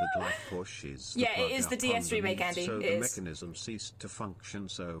mechanism that like pushes the yeah, plug it is the up DS remake, underneath, Andy. So it the is. mechanism ceased to function.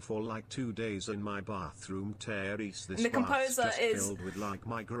 So for like 2 days in my bathroom, Therese, this And the composer just is filled with like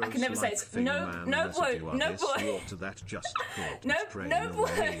my gross, I can never say it. no boy. Water that just no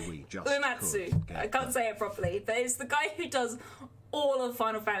boy. Uematsu. I can't say it properly, but it's the guy who does all of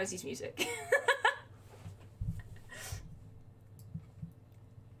Final Fantasy's music.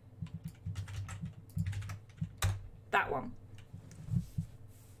 That one.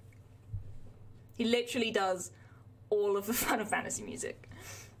 He literally does all of the Final Fantasy music.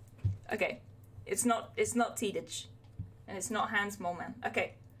 Okay. It's not Tidich. And it's not Hans Moleman.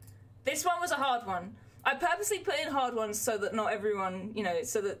 Okay. This one was a hard one. I purposely put in hard ones so that not everyone, you know,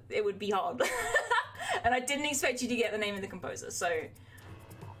 so that it would be hard. And I didn't expect you to get the name of the composer. So,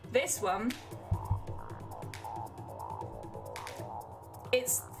 this one,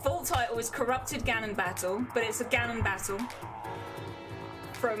 its full title is Corrupted Ganon Battle, but it's a Ganon battle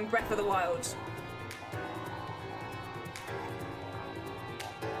from Breath of the Wild.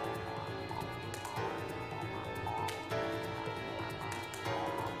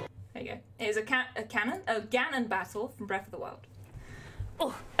 There you go. It is a Ganon battle from Breath of the Wild.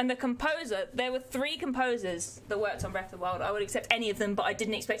 Oh, and the composer, there were 3 composers that worked on Breath of the Wild. I would accept any of them, but I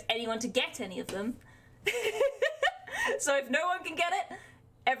didn't expect anyone to get any of them. So if no one can get it,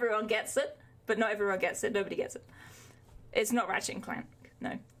 everyone gets it. But not everyone gets it, nobody gets it. It's not Ratchet and Clank,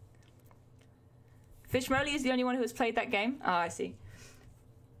 no. Fishmoley is the only one who has played that game. Ah, I see.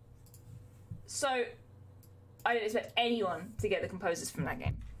 So, I didn't expect anyone to get the composers from that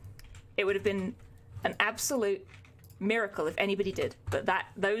game. It would have been an absolute miracle if anybody did, but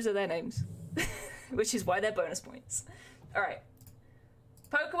those are their names. Which is why they're bonus points. Alright.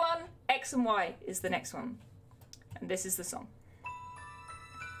 Pokemon X and Y is the next one. And this is the song.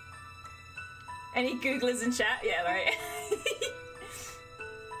 Any Googlers in chat? Yeah, right.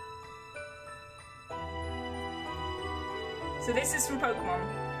 So this is from Pokemon.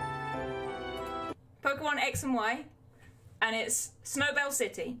 Pokemon X and Y and it's Snowbell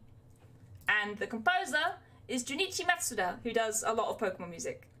City. And the composer is Junichi Matsuda, who does a lot of Pokemon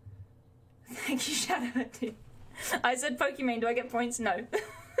music. Thank you, Shadow. I said Pokemon, do I get points? No.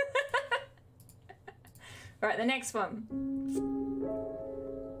 Right, the next one.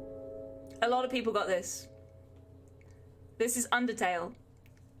 A lot of people got this. This is Undertale.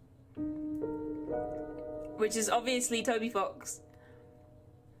 Which is obviously Toby Fox.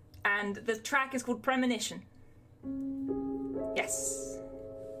 And the track is called Premonition. Yes.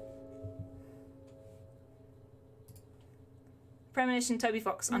 Premonition, Toby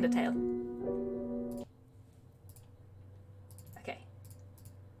Fox, Undertale. Okay.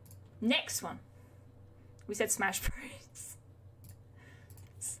 Next one. We said Smash Bros.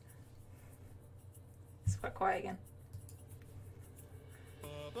 It's quite quiet again.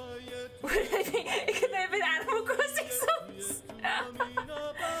 It could have been Animal Crossing songs.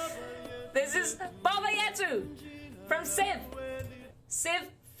 This is Baba Yatu from Civ. Civ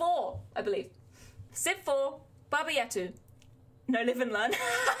 4, I believe. Civ 4, Baba Yatu. No, live and learn.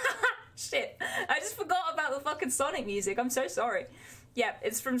 Shit. I just forgot about the fucking Sonic music. I'm so sorry. Yeah,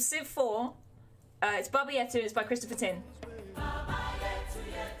 it's from Civ 4. It's Baba Yatu. It's by Christopher Tin.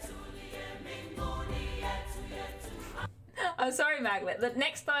 I'm sorry, Maglet. The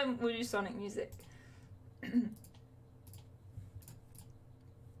next time we'll do Sonic music.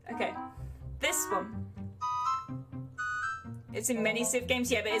 Okay. This one. It's in many Civ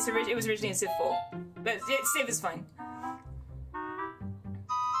games. Yeah, but it was originally in Civ 4. But Civ is fine.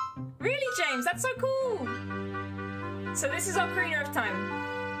 Really, James? That's so cool! So this is Ocarina of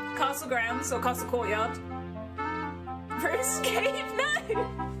Time. Castle Grounds, or Castle Courtyard. RuneScape? No!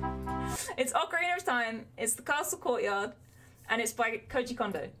 It's Ocarina of Time, it's the Castle Courtyard, and it's by Koji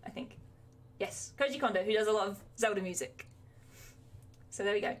Kondo, I think. Yes, Koji Kondo, who does a lot of Zelda music. So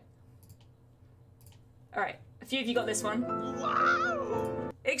there we go. Alright, a few of you got this one. Wow!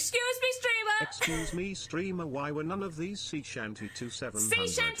 Excuse me, streamer! Excuse me, streamer, why were none of these Sea Shanty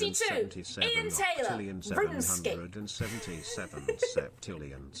 2777 Sea Shanty 2, Ian Taylor, RuneScape. 770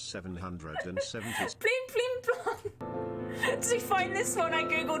 Plin Plin Plon! To find this one, I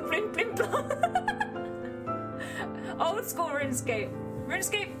googled Plin Plin Plon. Old school RuneScape.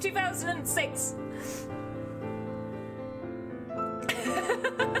 RuneScape 2006.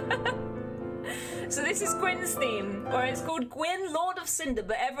 So this is Gwyn's theme, or it's called Gwyn, Lord of Cinder,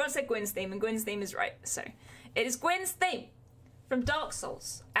 but everyone said Gwyn's theme, and Gwyn's theme is right. So it is Gwyn's theme from Dark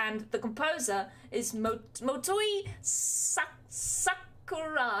Souls, and the composer is Motoi Sakuraba.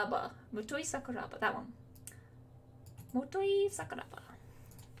 Motoi Sakuraba, that one. Motoi Sakuraba.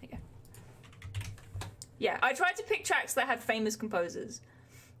 There you go. Yeah, I tried to pick tracks that had famous composers,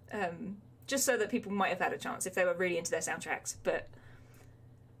 just so that people might have had a chance if they were really into their soundtracks, but...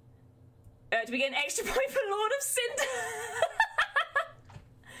 do we get an extra point for Lord of Cinder?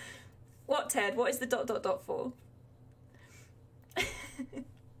 What, Ted? What is the ... for?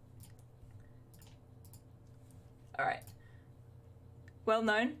 Alright. Well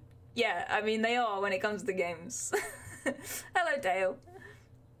known? Yeah, I mean, they are when it comes to the games. Hello, Dale.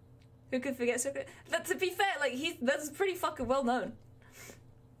 Who could forget so good? But to be fair, like, that's pretty fucking well known.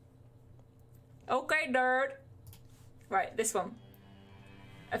 Okay, nerd. Right, this one.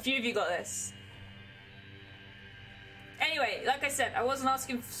 A few of you got this. Anyway, like I said, I wasn't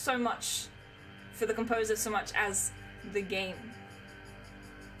asking so much for the composer so much as the game.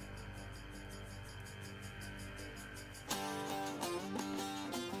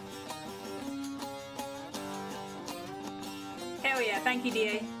 Hell yeah, thank you,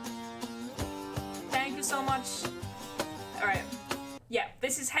 DA. Thank you so much. Alright. Yeah,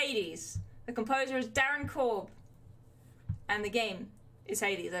 this is Hades. The composer is Darren Korb. And the game is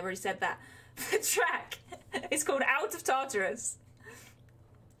Hades, I've already said that. The track is called Out of Tartarus.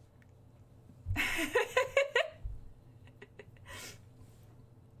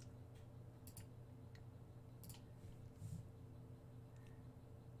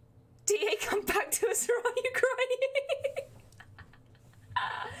 DA, come back to us, or are you crying?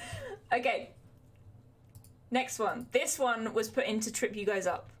 Okay. Next one. This one was put in to trip you guys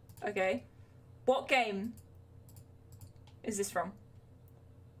up, okay? What game is this from?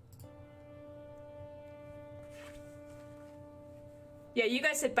 Yeah, you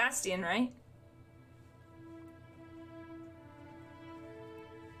guys said Bastion, right?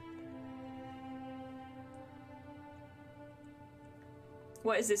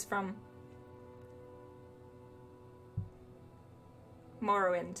 What is this from?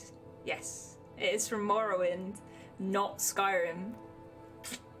 Morrowind. Yes, it is from Morrowind, not Skyrim.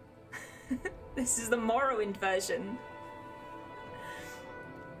 This is the Morrowind version.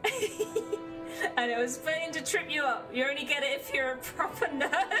 And And it was playing to trip you up. You only get it if you're a proper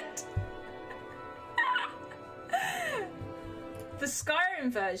nerd. The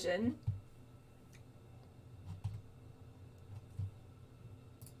Skyrim version.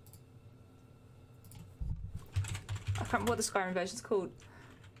 I can't remember what the Skyrim version's called.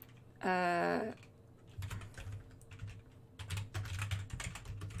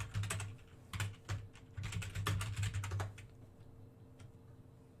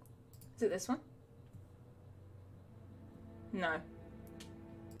 Is it this one? No.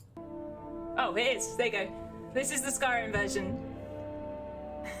 Oh, it is. There you go. This is the Skyrim version.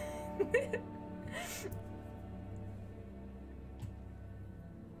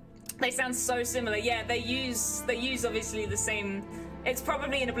 They sound so similar. Yeah, they use obviously the same. It's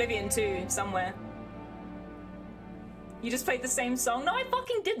probably in Oblivion too, somewhere. You just played the same song? No, I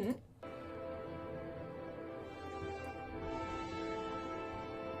fucking didn't.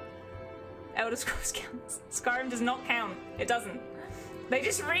 Elder Scrolls counts. Skyrim does not count. It doesn't. They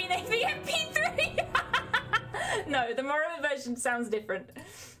just renamed the MP3. No, the Morrowind version sounds different.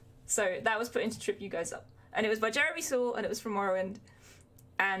 So that was put in to trip you guys up. And it was by Jeremy Saul, and it was from Morrowind.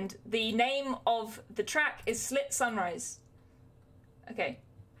 And the name of the track is Slit Sunrise. Okay.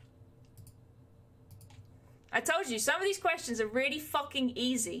 I told you, some of these questions are really fucking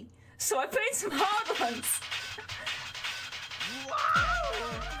easy. So I put in some hard ones.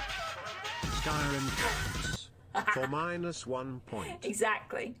 Skyrim counts. For -1 point.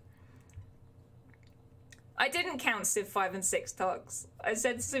 Exactly. I didn't count Civ 5 and 6 talks. I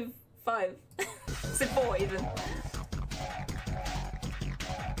said Civ 5. Civ 4 even.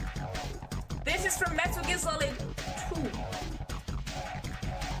 This is from Metal Gear Solid 2.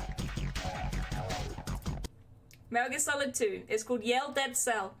 Metal Gear Solid 2. It's called Yell Dead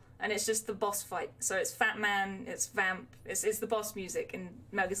Cell, and it's just the boss fight. So it's Fat Man, it's Vamp, it's the boss music in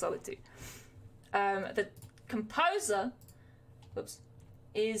Metal Gear Solid 2. The composer,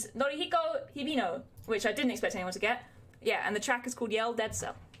 is Norihiko Hibino, which I didn't expect anyone to get. Yeah, and the track is called Yell Dead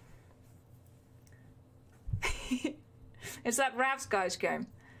Cell. It's that Ravs Guys game.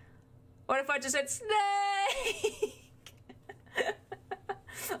 What if I just said Snake?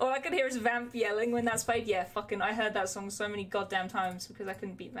 All I could hear is Vamp yelling when that's played. Yeah, fucking, I heard that song so many goddamn times because I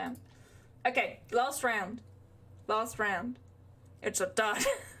couldn't beat Vamp. Okay, last round. Last round. It's a dud.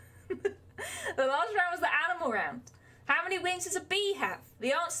 The last round was the animal round. How many wings does a bee have?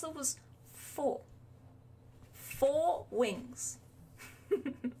 The answer was 4. 4 wings.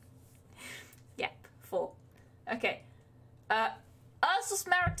 Yep, 4. Okay. Ursus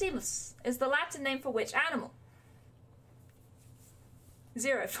maritimus is the Latin name for which animal?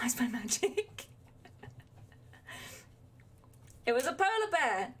 0 flies by magic. It was a polar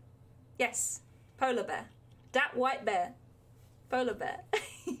bear. Yes, polar bear. Dat white bear. Polar bear.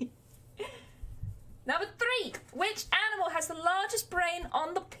 Number 3. Which animal has the largest brain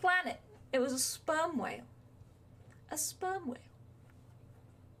on the planet? It was a sperm whale. A sperm whale.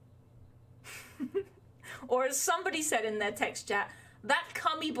 Or as somebody said in their text chat, that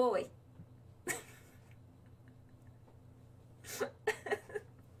cummy boy.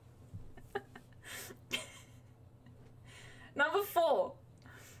 Number 4.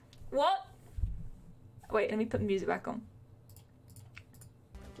 What? Wait, let me put the music back on.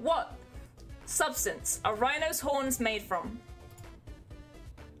 What substance are rhino's horns made from?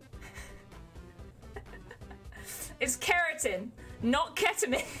 It's keratin, not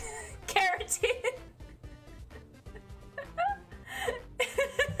ketamine. Keratin.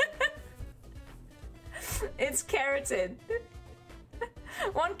 It's keratin.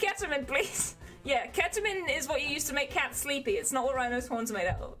 1 ketamine, please. Yeah, ketamine is what you use to make cats sleepy. It's not what rhino's horns are made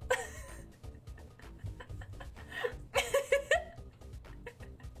out of.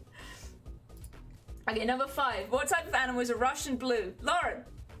 Okay, number 5. What type of animal is a Russian blue? Lauren,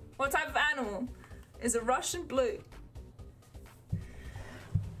 what type of animal is a Russian blue?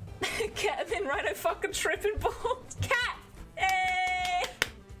 Ketamine, rhino, fucking tripping balls. Cat! Hey!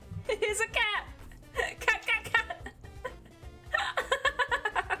 Here's a cat! Cat, cat, cat!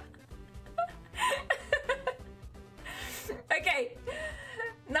 Okay,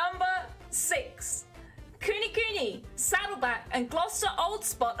 number 6. Kuni Kuni, Saddleback, and Gloucester Old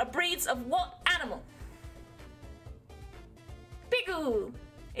Spot are breeds of what animal? Pigoo!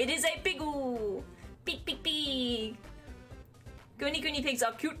 It is a pigoo! Pig, pig, pig! Kuni Kuni pigs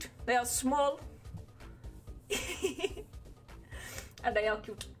are cute. They are small. And they are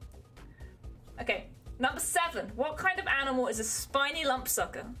cute. Okay, number 7. What kind of animal is a spiny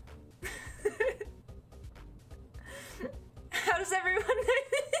lumpsucker? How does everyone know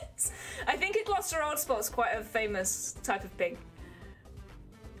this? I think a Gloucester Old Spot's quite a famous type of pig.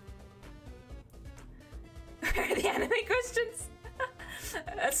 anime questions.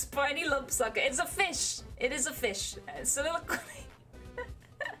 A spiny lump sucker. It's a fish. It is a fish. It's a little.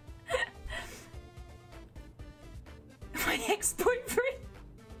 My ex-boyfriend.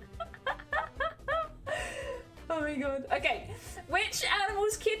 Oh my god. Okay. Which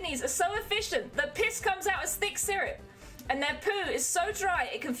animal's kidneys are so efficient that piss comes out as thick syrup, and their poo is so dry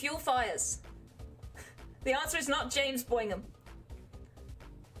it can fuel fires? The answer is not James Boingham.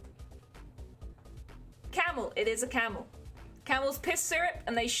 Camel. It is a camel. Camels piss syrup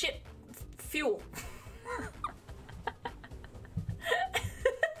and they shit fuel.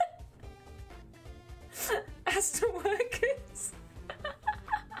 Aston workers.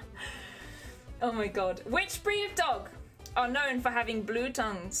 Oh my god. Which breed of dog are known for having blue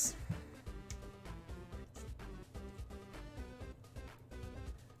tongues?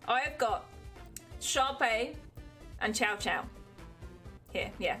 I have got Shar-Pei and Chow Chow.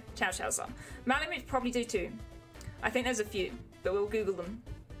 Here, yeah, Chow Chow's on. Malamutes probably do too. I think there's a few, but we'll Google them.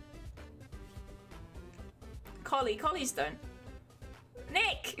 Collies don't.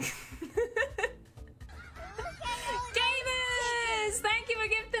 Nick! Gamers! Thank you for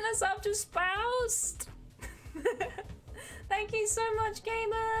gifting us up to Spoused! Thank you so much,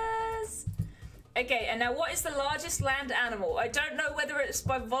 gamers! Okay, and now what is the largest land animal? I don't know whether it's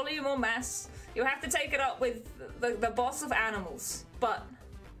by volume or mass. You'll have to take it up with the boss of animals. But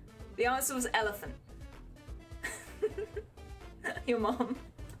the answer was elephant. Your mom.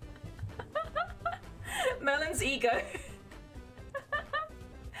 Melon's ego.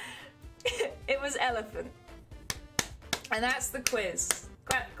 It was elephant. And that's the quiz.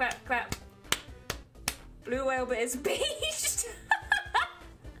 Clap, clap, clap. Blue whale, but it's beached.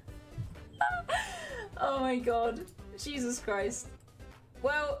 Oh my god. Jesus Christ.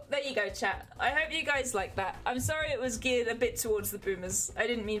 Well, there you go, chat. I hope you guys like that. I'm sorry it was geared a bit towards the boomers. I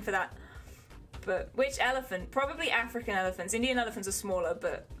didn't mean for that. But which elephant? Probably African elephants. Indian elephants are smaller,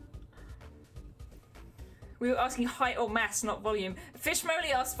 but... We were asking height or mass, not volume. Fish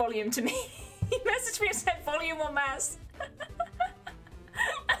Moley asked volume to me. He messaged me and said volume or mass.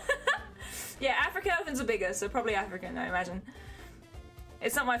 Yeah, African elephants are bigger, so probably African, I imagine.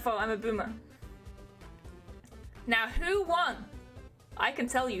 It's not my fault, I'm a boomer. Now, who won? I can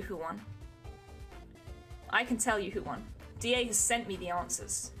tell you who won. I can tell you who won. DA has sent me the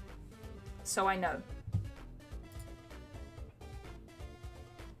answers. So I know.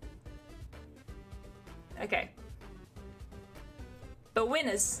 Okay. The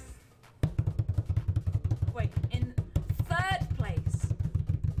winners. Wait, in third place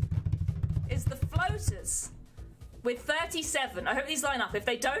is the Floaters with 37. I hope these line up. If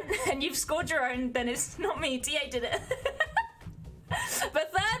they don't, and you've scored your own, then it's not me. DA did it.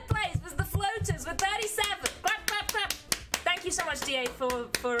 But third place was the Floaters with 37. Clap, clap, clap. Thank you so much, DA, for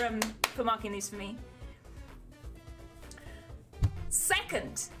marking these for me.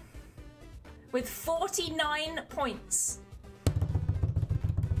 Second, with 49 points,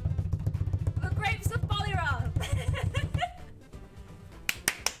 the Grapes of Polyra.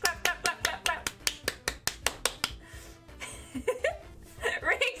 Clap, clap, clap, clap, clap.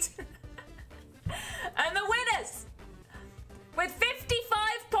 Rigged. And the winners, with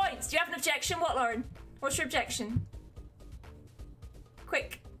 55 points. Do you have an objection? What, Lauren? What's your objection?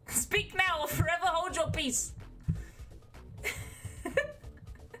 Quick. Speak now or forever hold your peace.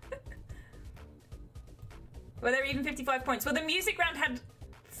 Were there even 55 points? Well, the music round had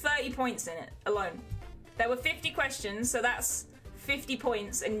 30 points in it alone. There were 50 questions, so that's 50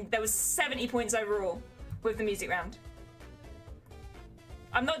 points, and there was 70 points overall with the music round.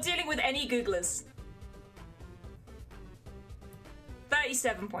 I'm not dealing with any Googlers.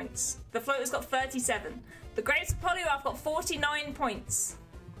 37 points. The Floater's got 37. The Grapes of Polygraph got 49 points.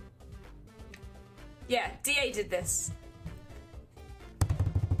 Yeah, DA did this.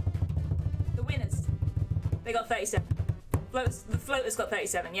 The winners. They got 37. The Floater's got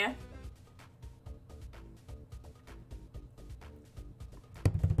 37, yeah?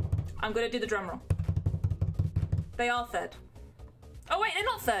 I'm gonna do the drum roll. They are third. Oh wait, they're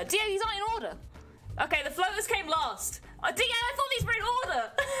not third. DA, these aren't in order. Okay, the Floaters came last. DA, I thought these were in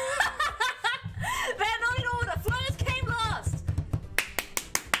order. They're not in order. Floaters came last.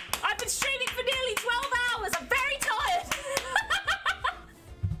 I've been streaming for nearly 12 hours. I'm very tired.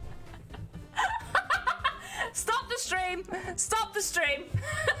 Stop the stream. Stop the stream.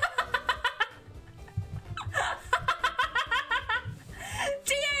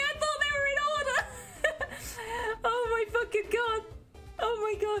 DA, I thought they were in order. Oh my fucking god. Oh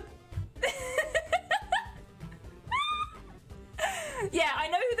my god. Yeah, I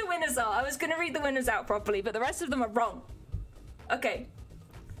know who the winners are. I was going to read the winners out properly, but the rest of them are wrong. Okay,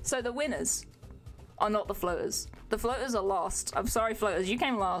 so the winners are not the floaters. The floaters are last. I'm sorry, floaters, you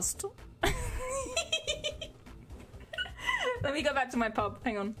came last. Let me go back to my pub.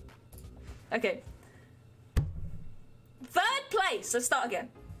 Hang on. Okay. Third place. Let's start again.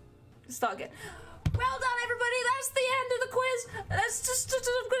 Well done, everybody. That's the end of the quiz. Let's just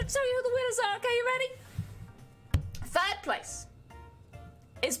I'm going to tell you who the winners are. Okay, you ready? Third place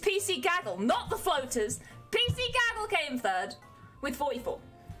is PC Gaggle, not the floaters. PC Gaggle came third with 44.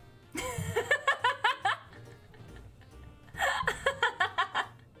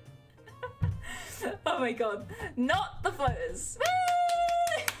 Oh my god. Not the floaters.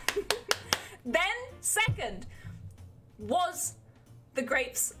 Then, second was the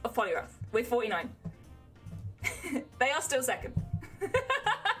Grapes of Polyrath with 49. They are still second.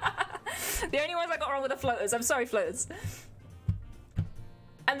 The only ones I got wrong were the floaters. I'm sorry, floaters.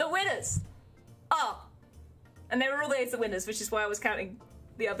 And the winners are... And they were all the winners, which is why I was counting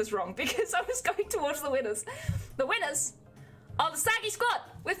the others wrong, because I was going towards the winners. The winners are the Saggy Squad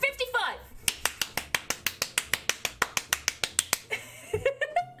with 55.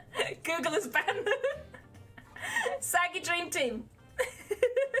 Google has banned them. Saggy Dream Team.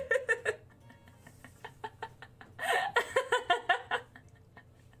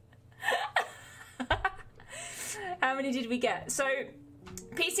 How many did we get? So,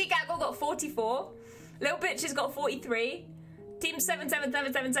 PC Gaggle got 44. Little Bitches got 43. Team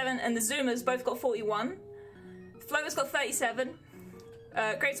 77777 and the Zoomers both got 41. Floaters got 37.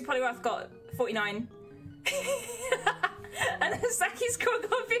 Grapes of Polyrath got 49. And the Saki Squad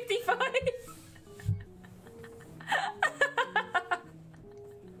got 55.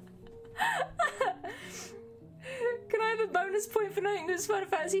 Can I have a bonus point for knowing this Final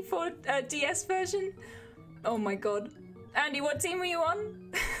Fantasy IV DS version? Oh my god. Andy, what team were you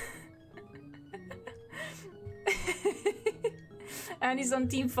on? Andy's on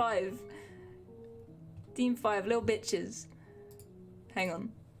Team 5. Team 5, Little Bitches. Hang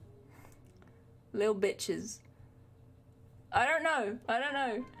on. Little Bitches. I don't know. I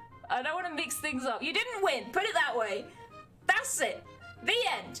don't want to mix things up. You didn't win. Put it that way. That's it. The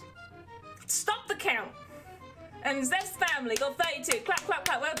end. Stop the count. And Zev's family got 32. Clap, clap,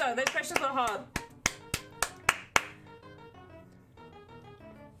 clap. Well done. Those questions were hard.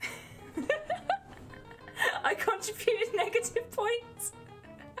 I contributed negative points.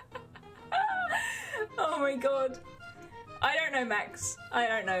 Oh my god. I don't know, Max. I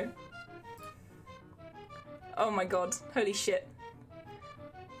don't know. Oh my god. Holy shit.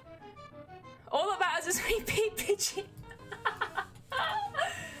 All that matters is we beat Pidgey.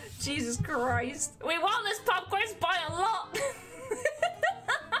 Jesus Christ. We won this pub quiz by a lot.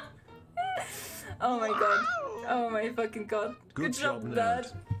 Oh my god. Oh my fucking god. Good job,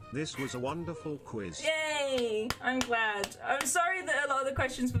 nerd. This was a wonderful quiz. Yay! I'm glad. I'm sorry that a lot of the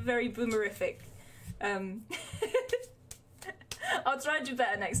questions were very boomerific. I'll try to do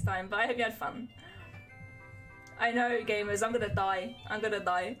better next time, but I hope you had fun. I know, gamers, I'm gonna die. I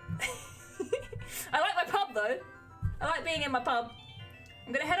like my pub, though. I like being in my pub.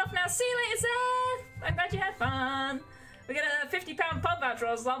 I'm gonna head off now. See you later, Seth! I'm glad you had fun. We get a £50 pub voucher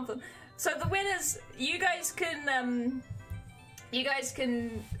or something. So the winners, you guys can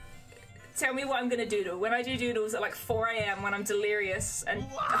tell me what I'm gonna doodle. When I do doodles at like 4 AM when I'm delirious and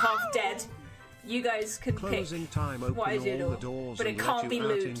half dead, you guys can closing pick time, open what I doodle, all the doors but it and can't let be you out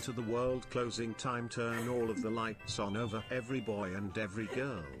lewd. into the world. Closing time, turn all of the lights on over every boy and every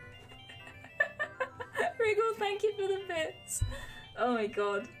girl. Regal, thank you for the bits. Oh my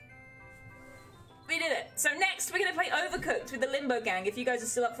god. We did it. So next we're gonna play Overcooked with the Limbo Gang, if you guys are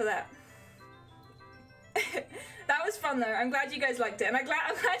still up for that. That was fun though. I'm glad you guys liked it. And I'm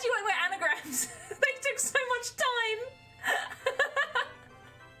glad you like my anagrams. They took so much time.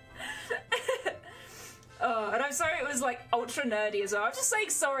 Oh, and I'm sorry it was like ultra nerdy as well. I'm just saying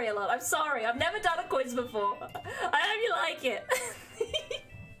sorry a lot. I'm sorry. I've never done a quiz before. I hope you like it.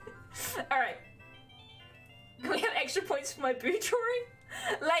 Alright. Can we have extra points for my boo drawing?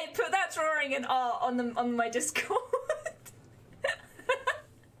 Like, put that drawing in art on my Discord.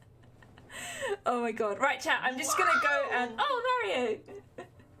 Oh my god. Right, chat, I'm just gonna go and... Oh, Mario!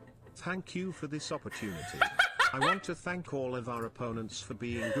 Thank you for this opportunity. I want to thank all of our opponents for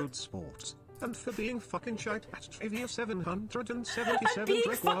being good sports. And for being fucking shite at Trivia 777,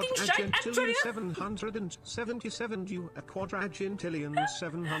 Quadragentillion 777, you a Quadragentillion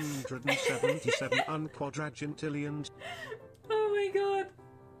 777, Unquadragentillion. Oh my god.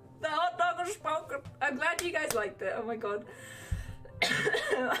 The hot dog was spoken. I'm glad you guys liked it. Oh my god.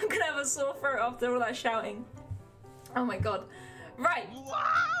 I'm gonna have a sore throat after all that shouting. Oh my god. Right.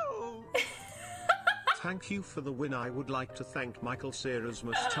 Wow! Thank you for the win. I would like to thank Michael Cera's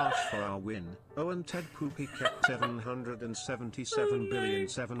mustache for our win. Oh, and Ted Poopy kept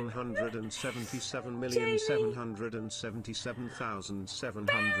 777,777,777,777.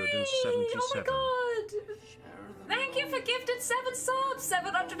 Oh my god! Thank you for gifted 7 subs!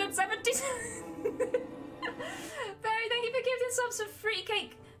 777. Barry, thank you for gifted subs for Free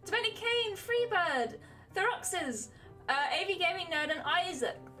Cake, Dominic Kane, Freebird, Theroxes, AV Gaming Nerd, and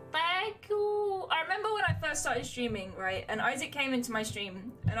Isaac. Thank you. I remember when I first started streaming, right? And Isaac came into my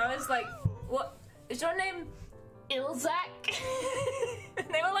stream, and I was like, "What is your name, Ilzak?" And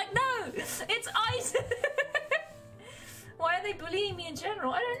they were like, "No, it's Isaac." Why are they bullying me in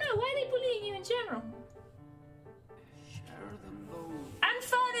general? I don't know. Why are they bullying you in general? And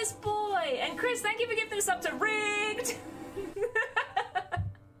Furnace Boy! And Chris, thank you for gifting us up to Rigged!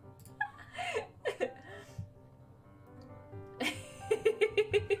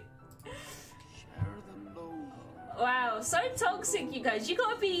 Wow, so toxic, you guys. You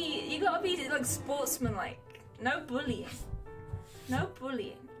gotta be like sportsmanlike. No bullying. No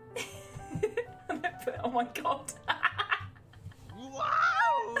bullying. Oh my god.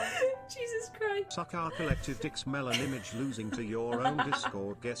 Wow! Jesus Christ. Suck our collective dicks. Melon image losing to your own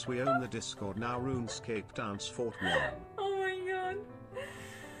Discord. Guess we own the Discord now. RuneScape Dance Fort 1. Oh my god.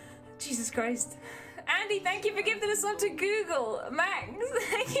 Jesus Christ. Andy, thank you for gifting us up to Google. Max,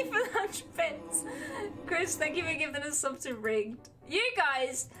 thank you for the 100 bits. Chris, thank you for gifting us up to Rigged. You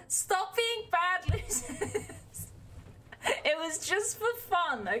guys, stop being bad losers. It was just for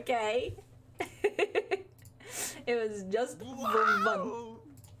fun, okay? It was just for fun.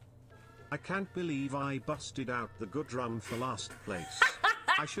 I can't believe I busted out the good run for last place.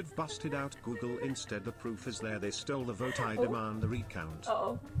 I should busted out Google instead. The proof is there. They stole the vote. I demand a recount.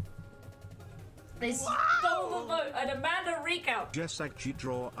 Uh-oh. They stole the vote. I demand a recount. Jesakji,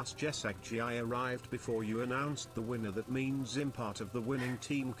 draw us. Jesakji, I arrived before you announced the winner. That means I'm part of the winning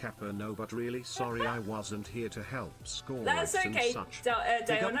team. Kappa, no, but really sorry I wasn't here to help score. That's okay, and such.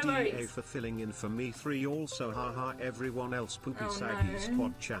 Dale, no DA worries. for filling in for me. 3 also, haha. Everyone else, Poopy Oh, Saggy no.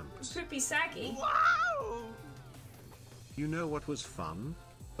 squad champs. Poopy Saggy. Wow! You know what was fun?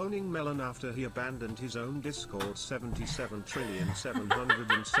 Owning Melon after he abandoned his own Discord.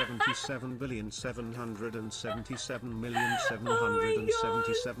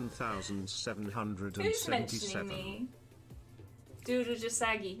 77,777,777,777,777,777. Who's mentioning me? Doodle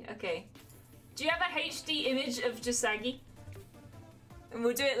Jasagi. Okay. Do you have a HD image of Jasagi? And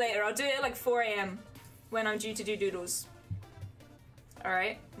we'll do it later. I'll do it at like 4 AM when I'm due to do doodles.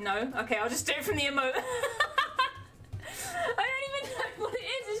 Alright. No? Okay, I'll just do it from the emote. I don't even know what it is.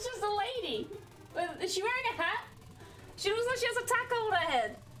 It's just a lady. Is she wearing a hat? She looks like she has a taco on her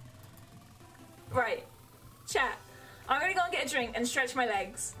head. Right. Chat. I'm gonna go and get a drink and stretch my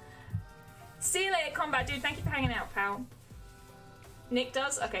legs. See you later, Combat Dude. Thank you for hanging out, pal. Nick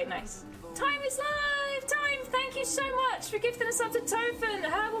does? Okay, nice. Time is live! Time! Thank you so much for gifting us up to Tophen,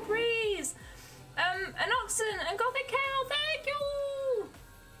 Herbal Breeze, Anoxen, and Gothic Cow. Thank you!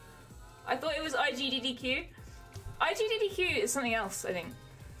 I thought it was IGDDQ. IGDDQ is something else, I think.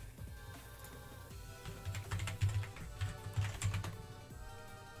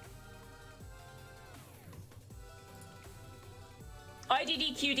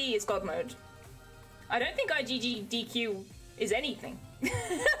 IGDQD is God mode. I don't think IGDQ is anything.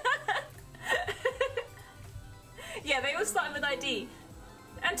 Yeah, they all started with ID.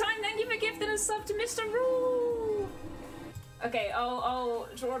 And Time, thank you for gifting us sub to Mr. Rule. Okay, I'll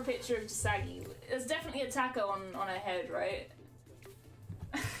draw a picture of Jasagi. There's definitely a taco on her head, right?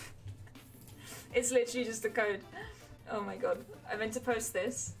 It's literally just a code. Oh my god. I meant to post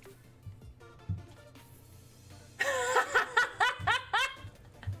this.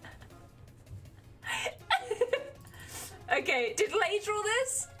 Okay, did Lay draw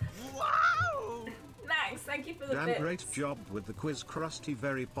this? Wow! Max, thank you for the Damn bits. great job with the quiz, Krusty.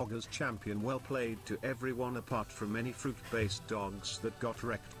 Very poggers champion. Well played to everyone apart from any fruit-based dogs that got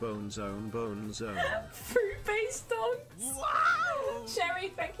wrecked. Bone zone, bone zone. Fruit-based dogs. Wow!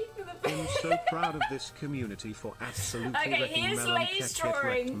 Sherry, thank you for the I'm bits. so proud of this community for absolutely Okay, wrecking here's Melon. Lay's Get wrecked,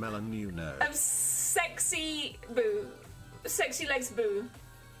 drawing Melon, you know. Of sexy boo. Sexy legs boo.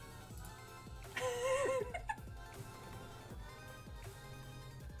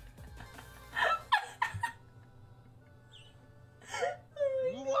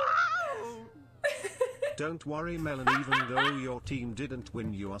 Wow! Don't worry, Melon, even though your team didn't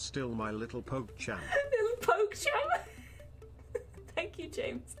win, you are still my little poke champ. Little poke champ. Thank you,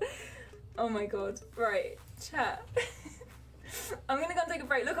 James. Oh my god. Right, chat. I'm gonna go and take a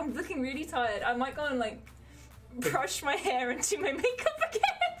break. Look, I'm looking really tired. I might go and like brush my hair and do my makeup again.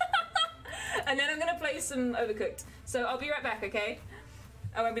 And then I'm gonna play some Overcooked. So I'll be right back, okay?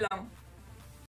 I won't be long.